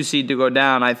another 2 seed to go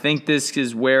down, I think this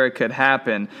is where it could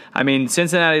happen.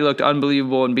 Cincinnati looked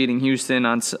unbelievable in beating Houston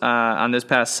on this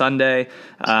past Sunday.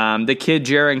 The kid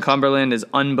Jaron Cumberland is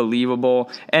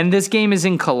unbelievable, and this game is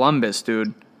in Columbus,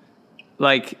 dude.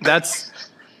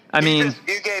 mean,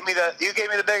 you gave me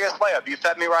the biggest layup. You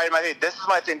fed me right in my feet. This is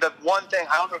my thing. The one thing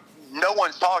I don't know, no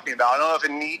one's talking about. I don't know if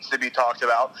it needs to be talked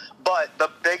about, but the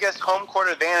biggest home court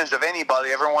advantage of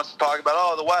anybody, everyone wants to talk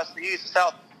about, the West, the East, the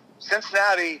South.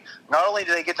 Cincinnati, not only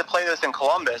do they get to play this in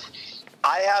Columbus,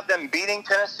 I have them beating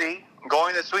Tennessee,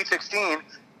 going to Sweet 16, and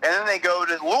then they go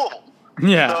to Louisville.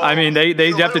 Yeah, so I mean,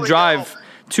 they have to drive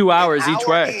 2 hours each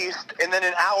way. East and then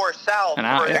an hour south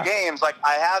for the games. Like,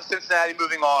 I have Cincinnati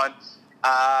moving on.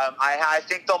 I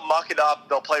think they'll muck it up.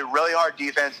 They'll play really hard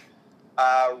defense.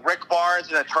 Rick Barnes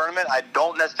in a tournament I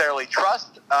don't necessarily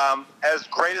trust. As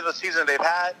great of a season they've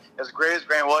had, as great as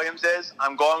Grant Williams is,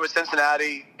 I'm going with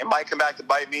Cincinnati. It might come back to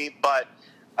bite me, but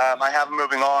I have them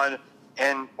moving on.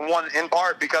 And in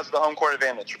part because of the home court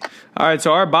advantage. All right,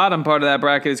 so our bottom part of that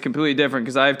bracket is completely different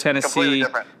because I have Tennessee. Completely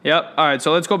different. Yep. All right,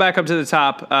 so let's go back up to the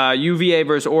top. UVA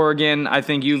versus Oregon. I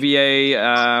think UVA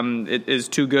it is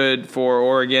too good for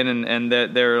Oregon, and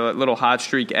their little hot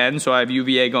streak ends. So I have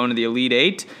UVA going to the Elite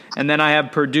Eight. And then I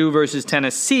have Purdue versus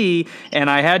Tennessee, and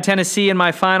I had Tennessee in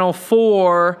my Final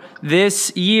Four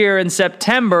this year in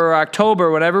September or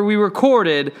October, whenever we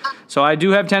recorded. So I do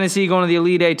have Tennessee going to the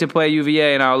Elite Eight to play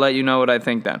UVA, and I'll let you know what I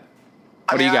think then.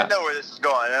 What do you got? I know where this is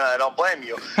going, and I don't blame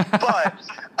you. But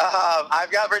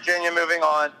I've got Virginia moving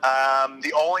on.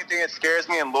 The only thing that scares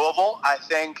me in Louisville, I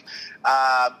think,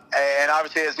 and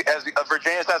obviously as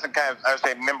Virginia's had some kind of, I would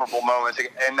say, memorable moments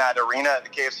in that arena at the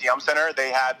KFC Yum Center.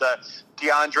 They had the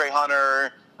DeAndre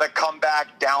Hunter, the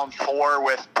comeback down 4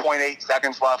 with 0.8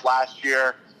 seconds left last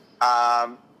year.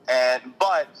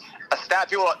 But a stat,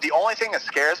 the only thing that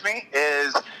scares me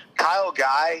is Kyle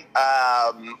Guy,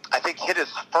 I think, hit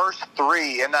his first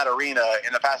 3 in that arena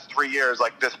in the past 3 years,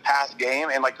 like this past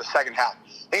game in like the second half. I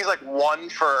think he's like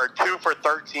 2 for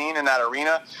 13 in that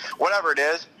arena, whatever it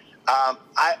is.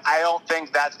 I don't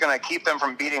think that's going to keep them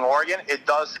from beating Oregon. It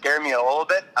does scare me a little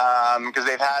bit because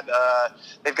they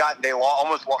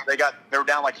were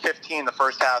down like 15 the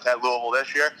first half at Louisville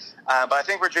this year. But I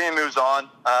think Virginia moves on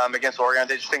against Oregon.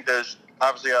 They just think there's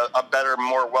obviously a better,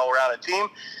 more well-rounded team.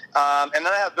 And then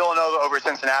I have Villanova over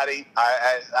Cincinnati.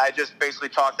 I just basically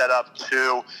chalked that up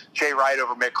to Jay Wright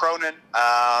over Mick Cronin.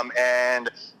 And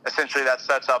essentially that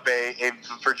sets up a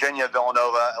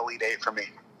Virginia-Villanova Elite Eight for me.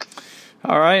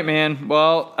 All right, man.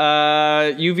 Well,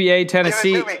 UVA,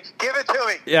 Tennessee. Give it to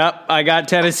me. Yep, I got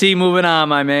Tennessee moving on,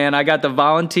 my man. I got the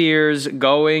Volunteers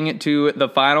going to the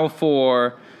Final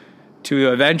Four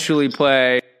to eventually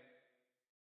play.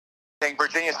 I think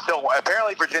Virginia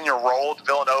rolled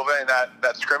Villanova in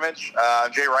that scrimmage.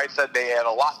 Jay Wright said they had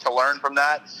a lot to learn from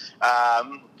that.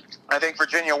 I think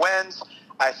Virginia wins.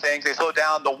 I think they slow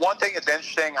down. The one thing that's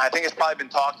interesting, I think it's probably been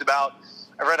talked about,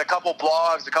 I've read a couple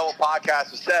blogs, a couple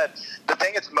podcasts have said, the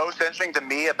thing that's most interesting to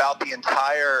me about the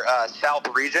entire South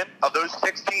region, of those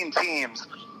 16 teams,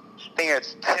 I think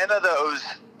it's 10 of those,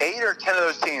 8 or 10 of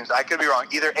those teams, I could be wrong,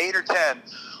 either 8 or 10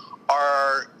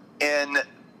 are in,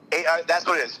 that's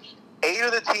what it is. 8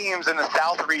 of the teams in the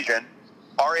South region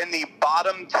are in the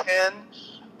bottom 10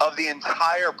 of the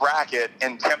entire bracket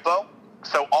in tempo.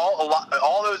 So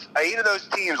all those 8 of those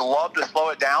teams love to slow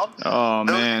it down. Oh,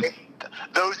 man.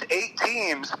 Those 8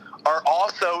 teams are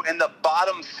also in the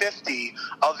bottom 50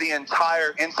 of the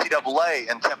entire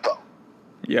NCAA in tempo.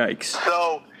 Yikes.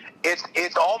 So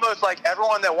it's almost like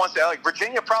everyone that wants to, like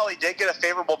Virginia probably did get a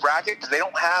favorable bracket because they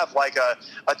don't have like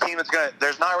a team that's going to,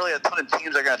 there's not really a ton of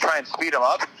teams that are going to try and speed them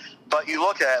up. But you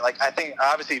look at it, like I think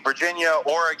obviously Virginia,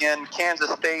 Oregon, Kansas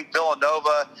State,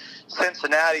 Villanova,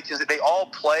 Cincinnati, they all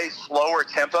play slower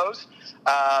tempos.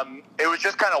 It was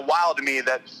just kind of wild to me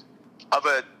that of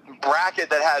a bracket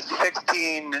that has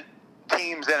 16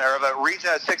 teams in it, or of a region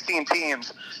that has 16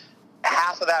 teams,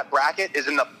 half of that bracket is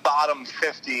in the bottom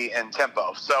 50 in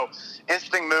tempo. So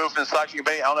interesting move from the selection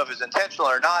committee. I don't know if it's intentional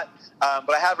or not,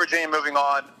 but I have Virginia moving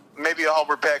on. Maybe a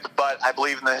homer pick, but I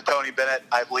believe in the Tony Bennett.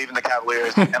 I believe in the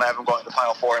Cavaliers, and I have them going to the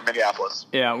Final Four in Minneapolis.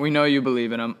 Yeah, we know you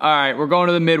believe in them. All right, we're going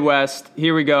to the Midwest.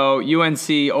 Here we go. UNC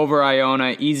over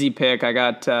Iona. Easy pick. I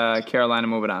got Carolina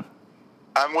moving on.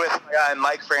 I'm with my guy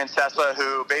Mike Francesa,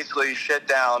 who basically shit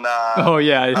down. Oh,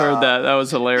 yeah, I heard that. That was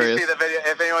hilarious. You see the video?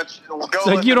 If anyone it's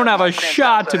like you don't have a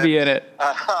shot to be in it.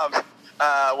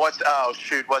 What's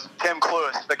Tim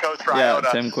Cluess, the coach for Yeah, Iona?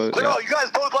 Tim Cluess. Like, oh, you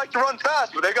guys both like to run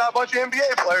fast, but they got a bunch of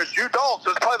NBA players. You don't,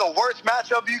 so it's probably the worst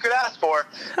matchup you could ask for.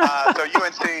 So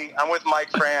UNC, I'm with Mike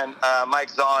Fran.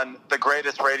 Mike's on the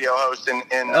greatest radio host in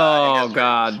Oh, history.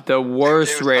 God, the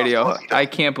worst radio. I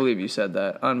can't believe you said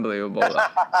that. Unbelievable.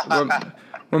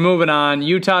 We're moving on.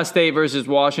 Utah State versus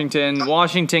Washington.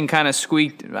 Washington kind of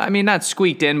squeaked. I mean, not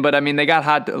squeaked in, but I mean they got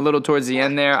hot a little towards the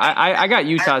end there. I got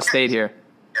Utah State here.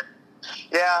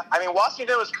 Yeah, I mean,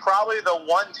 Washington was probably the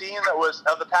one team that was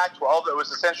of the Pac-12 that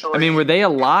was essentially. I mean, were they a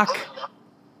lock?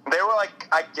 They were like,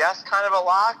 I guess, kind of a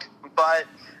lock, but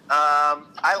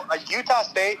Utah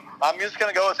State. I'm just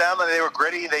gonna go with them. And they were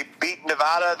gritty. They beat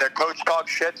Nevada. Their coach talked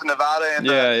shit to Nevada in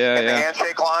the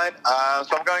handshake line.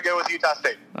 So I'm gonna go with Utah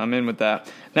State. I'm in with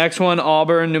that. Next one,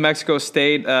 Auburn, New Mexico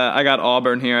State. I got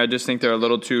Auburn here. I just think they're a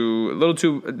little too.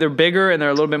 They're bigger and they're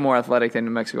a little bit more athletic than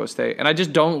New Mexico State, and I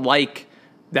just don't like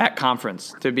that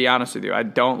conference. To be honest with you, I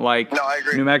don't like. No, I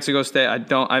agree. New Mexico State. I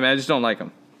just don't like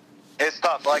them. It's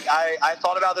tough. Like, I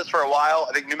thought about this for a while.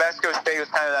 I think New Mexico State was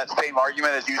kind of that same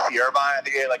argument as UC Irvine. I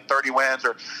think they had like 30 wins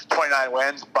or 29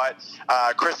 wins. But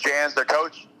Chris Jans, their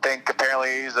coach, think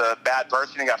apparently he's a bad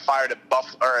person. He got fired at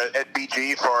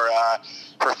BG for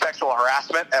sexual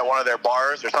harassment at one of their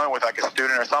bars or something with like a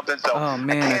student or something. So oh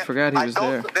man, I forgot he was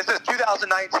there. This is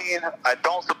 2019. I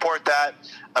don't support that.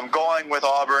 I'm going with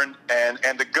Auburn and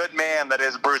the good man that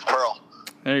is Bruce Pearl.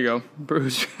 There you go,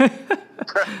 Bruce.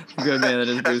 Good man, that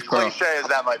is Bruce Pearl. As cliche as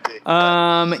that might be.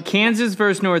 Kansas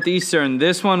versus Northeastern.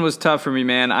 This one was tough for me,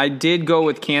 man. I did go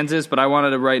with Kansas, but I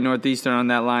wanted to write Northeastern on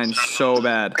that line so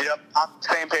bad. Yep, I'm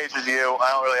same page as you.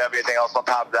 I don't really have anything else on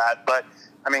top of that. But,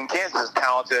 I mean, Kansas is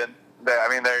talented.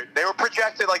 They were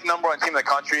projected like number one team in the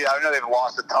country. I know they've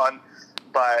lost a ton,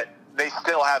 but they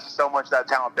still have so much of that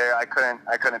talent there. I couldn't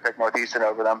pick Northeastern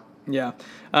over them. Yeah.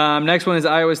 Next one is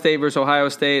Iowa State versus Ohio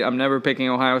State. I'm never picking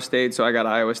Ohio State, so I got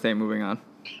Iowa State moving on.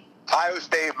 Iowa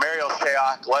State, Mariel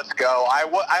Shayok, let's go. I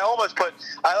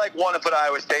want to put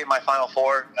Iowa State in my Final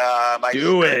Four. I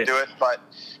couldn't do it, but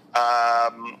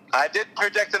I did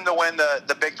predict them to win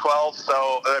the Big 12,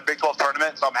 so the Big 12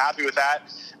 tournament, so I'm happy with that.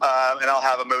 And I'll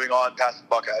have them moving on past the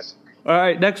Buckeyes. All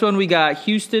right, next one we got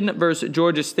Houston versus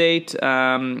Georgia State.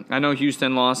 I know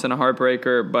Houston lost in a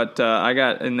heartbreaker, but I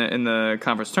got in the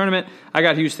conference tournament, I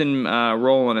got Houston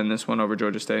rolling in this one over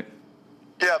Georgia State.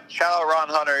 Yep, shout out Ron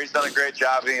Hunter. He's done a great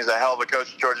job. He's a hell of a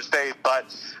coach at Georgia State,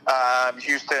 but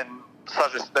Houston,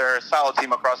 they're a solid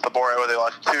team across the board. They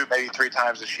lost 2, maybe 3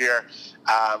 times this year.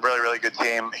 Really, really good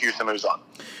team. Houston moves on.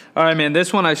 All right, man,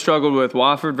 this one I struggled with.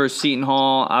 Wofford versus Seton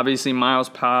Hall. Obviously, Miles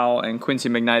Powell and Quincy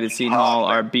McKnight at Seton Hall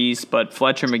are beasts, but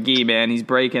Fletcher Magee, man, he's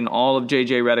breaking all of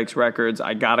J.J. Redick's records.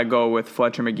 I got to go with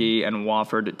Fletcher Magee and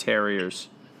Wofford Terriers.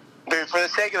 Dude, for the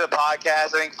sake of the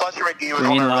podcast, I think Fletcher Magee was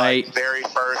one of the very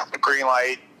first green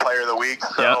light player of the week.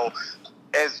 So,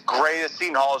 as great as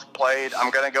Seton Hall has played,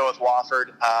 I'm going to go with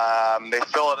Wofford. They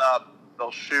fill it up.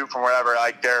 They'll shoot from wherever.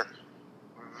 Like, they're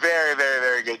very, very,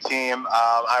 very good team.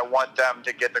 I want them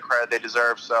to get the credit they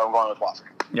deserve, so I'm going with Wofford.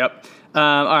 Yep.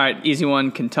 All right, easy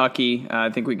one, Kentucky. I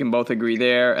think we can both agree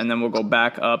there, and then we'll go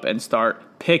back up and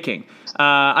start picking.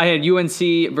 I had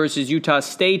UNC versus Utah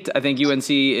State. I think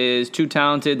UNC is too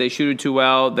talented. They shoot it too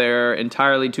well. They're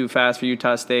entirely too fast for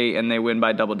Utah State, and they win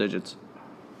by double digits.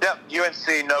 Yep,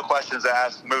 UNC, no questions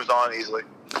asked, moves on easily.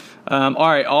 All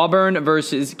right, Auburn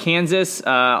versus Kansas.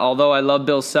 Although I love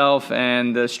Bill Self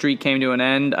and the streak came to an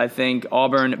end, I think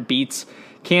Auburn beats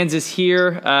Kansas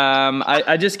here.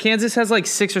 Kansas has like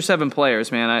 6 or 7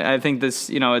 players, man. I think this,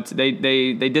 they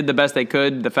did the best they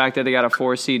could. The fact that they got a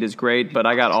 4 seed is great, but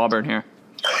I got Auburn here.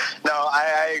 No,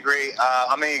 I agree.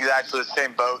 I'm in exactly the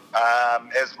same boat.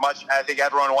 As much, I think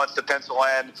everyone wants to pencil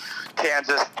in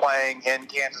Kansas playing in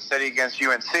Kansas City against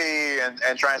UNC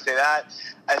and trying to say that.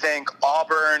 I think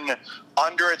Auburn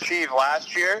underachieved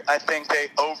last year. I think they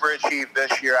overachieved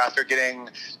this year after getting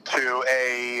to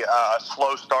a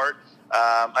slow start.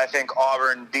 I think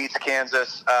Auburn beats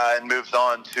Kansas and moves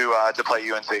on to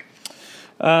play UNC.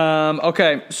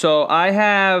 Okay, so I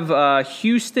have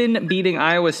Houston beating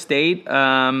Iowa State.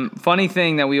 Funny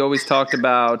thing that we always talked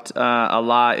about a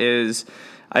lot is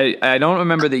I don't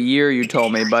remember the year you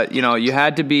told me, but you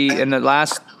had to be in the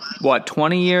last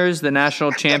 20 years the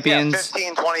national champions.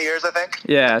 15, 20 years, I think.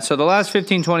 Yeah, so the last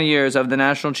 15, 20 years of the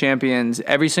national champions,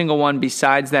 every single one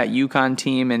besides that UConn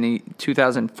team in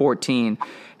 2014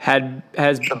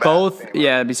 has both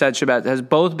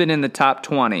been in the top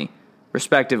 20.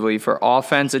 Respectively, for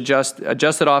offense,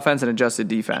 adjusted offense and adjusted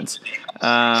defense.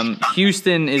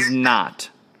 Houston is not.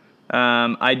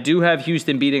 I do have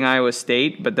Houston beating Iowa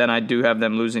State, but then I do have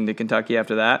them losing to Kentucky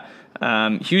after that.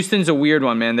 Houston's a weird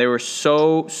one, man. They were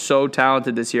so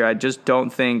talented this year. I just don't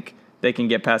think they can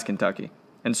get past Kentucky.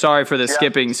 And sorry for the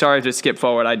skipping. Sorry to skip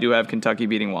forward. I do have Kentucky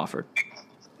beating Wofford.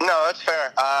 No, that's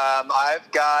fair. I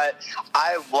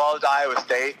loved Iowa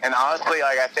State, and honestly,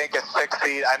 I think a 6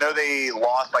 seed. I know they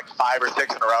lost 5 or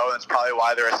 6 in a row, and that's probably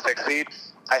why they're a 6 seed.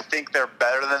 I think they're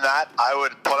better than that. I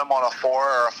would put them on a 4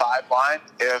 or a 5 line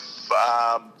if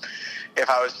I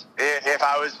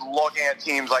was looking at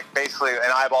teams like basically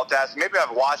an eyeball test. Maybe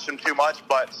I've watched them too much,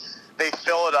 but They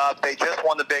fill it up. They just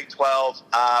won the Big 12.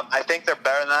 I think they're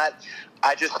better than that.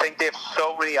 I just think they have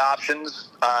so many options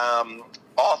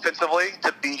offensively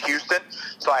to beat Houston.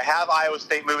 So I have Iowa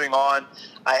State moving on.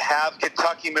 I have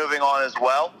Kentucky moving on as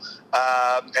well.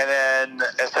 And then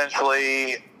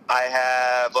essentially I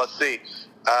have, to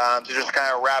just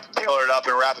kind of tailor it up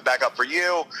and wrap it back up for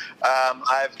you.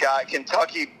 I've got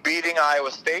Kentucky beating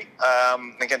Iowa State.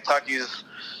 And Kentucky's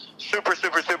super,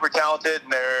 super, super talented,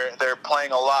 and they're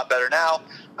playing a lot better now.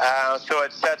 So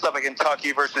it sets up a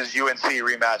Kentucky versus UNC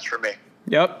rematch for me.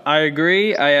 Yep, I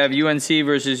agree. I have UNC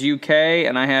versus UK,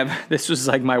 and I have – this was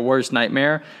like my worst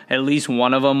nightmare. At least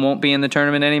one of them won't be in the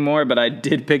tournament anymore, but I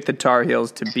did pick the Tar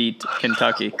Heels to beat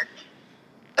Kentucky.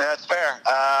 That's fair.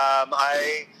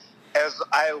 I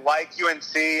like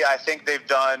UNC. I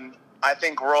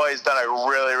think Roy's done a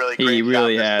really, really great job. He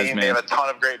really has, team. man. They have a ton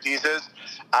of great pieces.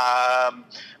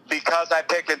 Because I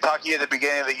picked Kentucky at the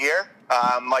beginning of the year,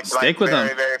 Stick with very,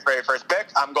 them. very, very first pick,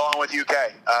 I'm going with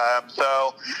UK.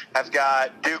 So I've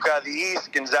got Duke out of the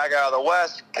East, Gonzaga out of the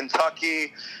West,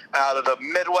 Kentucky out of the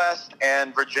Midwest,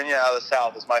 and Virginia out of the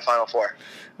South is my final four.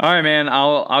 All right, man.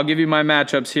 I'll give you my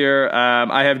matchups here.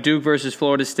 I have Duke versus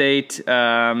Florida State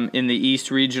in the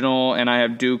East Regional, and I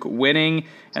have Duke winning.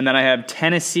 And then I have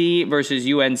Tennessee versus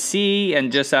UNC,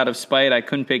 and just out of spite, I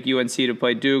couldn't pick UNC to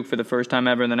play Duke for the first time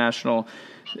ever in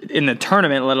the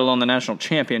tournament, let alone the national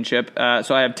championship.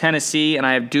 So I have Tennessee, and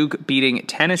I have Duke beating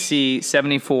Tennessee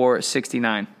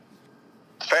 74-69.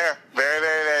 Fair. Very,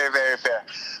 very, very, very fair.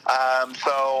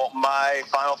 So my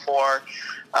final four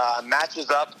matches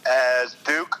up as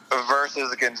Duke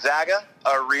versus Gonzaga,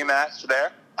 a rematch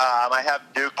there. I have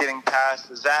Duke getting past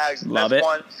the Zags. Love it.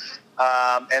 One.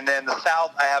 And then the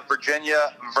South, I have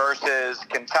Virginia versus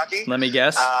Kentucky. Let me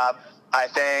guess. I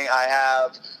think I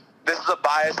have – this is a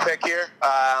biased pick here,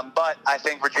 but I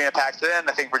think Virginia packs it in.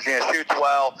 I think Virginia shoots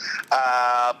well.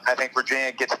 I think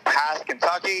Virginia gets past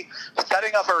Kentucky,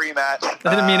 setting up a rematch.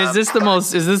 I mean, is this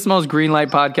the most green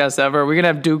light podcast ever? Are we going to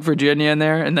have Duke, Virginia in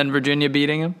there, and then Virginia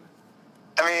beating him?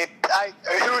 I mean,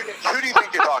 who do you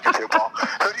think you're talking to, Paul?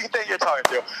 Who do you think you're talking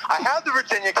to? I have the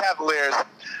Virginia Cavaliers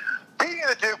beating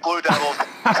the Duke Blue Devils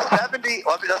 70.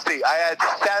 Let's see. I had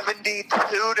 72-67,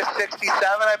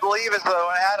 I believe, is the one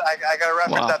I had. I got to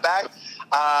reference that back.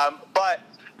 But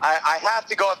I have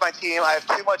to go with my team. I have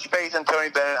too much faith in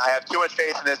Tony Bennett. I have too much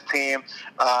faith in this team.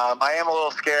 I am a little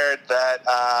scared that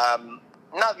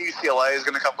not UCLA is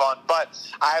going to come on, but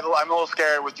I'm a little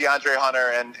scared with DeAndre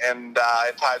Hunter and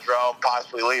Ty Jerome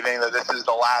possibly leaving, that this is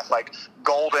the last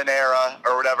golden era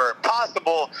or whatever,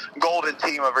 possible golden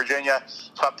team of Virginia.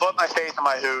 So I put my faith in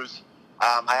my Hoos.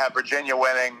 I have Virginia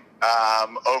winning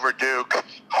over Duke.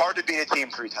 Hard to beat a team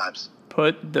 3 times.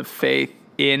 Put the faith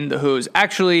in the Hoos.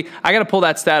 Actually, I got to pull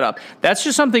that stat up. That's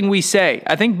just something we say.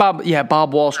 I think Bob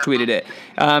Walsh tweeted it.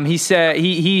 He said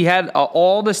he had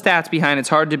all the stats behind it's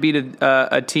hard to beat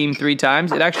a team 3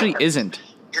 times. It actually isn't.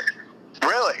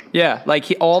 Really? Yeah,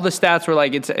 all the stats were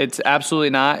it's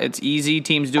absolutely not. It's easy.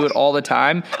 Teams do it all the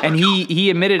time. And he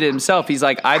admitted it himself. He's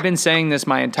like, I've been saying this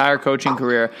my entire coaching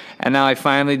career, and now I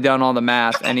finally done all the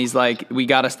math. And he's like, we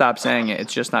got to stop saying it.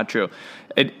 It's just not true.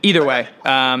 Either way,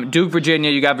 Duke, Virginia,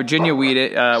 you got Virginia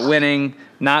winning.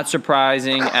 Not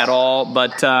surprising at all,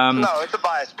 but no, it's a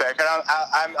biased pick. And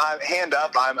I'm hand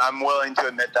up. I'm willing to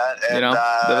admit that. And,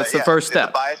 that's the first step.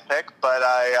 It's a biased pick, but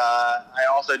I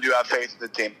also do have faith in the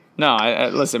team. No,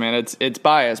 listen, man. It's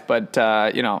biased, but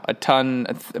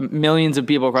millions of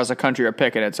people across the country are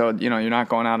picking it, so you're not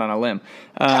going out on a limb.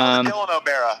 Dylan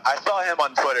O'Mara, I saw him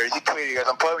on Twitter. He tweeted, he goes,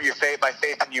 "I'm putting my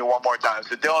faith in you one more time."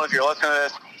 So Dylan, if you're listening to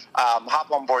this, hop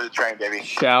on board the train, baby.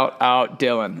 Shout out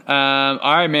Dylan.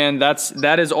 All right, man.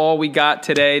 That is all we got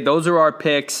today. Those are our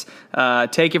picks.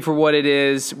 Take it for what it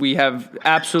is. We have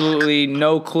absolutely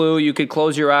no clue. You could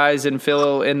close your eyes and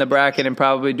fill in the bracket and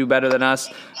probably do better than us.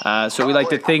 So we like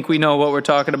to think we know what we're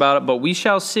talking about, but we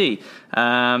shall see.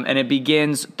 And it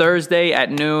begins Thursday at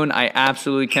noon. I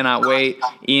absolutely cannot wait.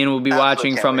 Ian will be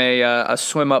watching from a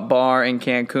swim-up bar in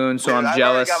Cancun, so I'm jealous.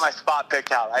 I already got my spot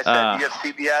picked out. I said you have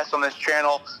CBS on this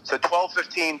channel. So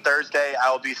 12:15 Thursday,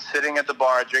 I will be sitting at the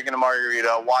bar drinking a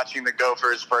margarita, watching the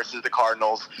Gophers versus the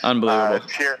Cardinals. Unbelievable.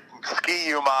 Ski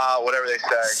Yuma, whatever they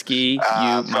say. Ski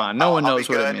Yuma. So no one knows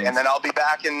what it means. And then I'll be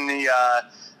back in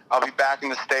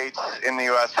the States, in the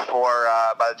U.S. for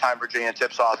by the time Virginia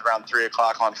tips off around 3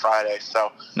 o'clock on Friday.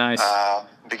 So nice.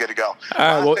 Be good to go. All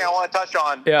right, Last thing I want to touch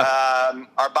on,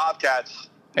 our Bobcats.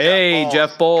 Hey,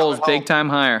 Jeff Bowles, big time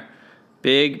hire.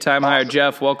 Big time hire.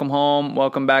 Jeff, welcome home.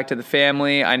 Welcome back to the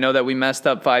family. I know that we messed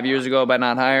up 5 years ago by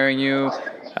not hiring you.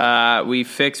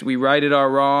 We righted our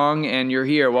wrong, and you're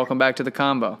here. Welcome back to the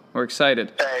combo. We're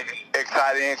excited. Hey,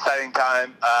 exciting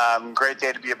time. Great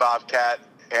day to be a Bobcat,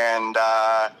 and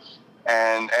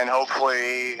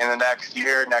hopefully in the next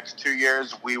 2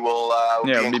 years, we will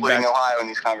be including Ohio in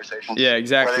these conversations. Yeah,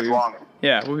 exactly. Where they belong.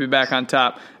 Yeah, we'll be back on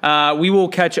top. We will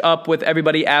catch up with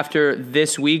everybody after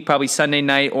this week, probably Sunday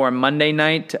night or Monday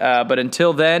night. But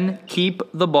until then, keep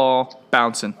the ball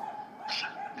bouncing.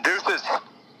 Deuces.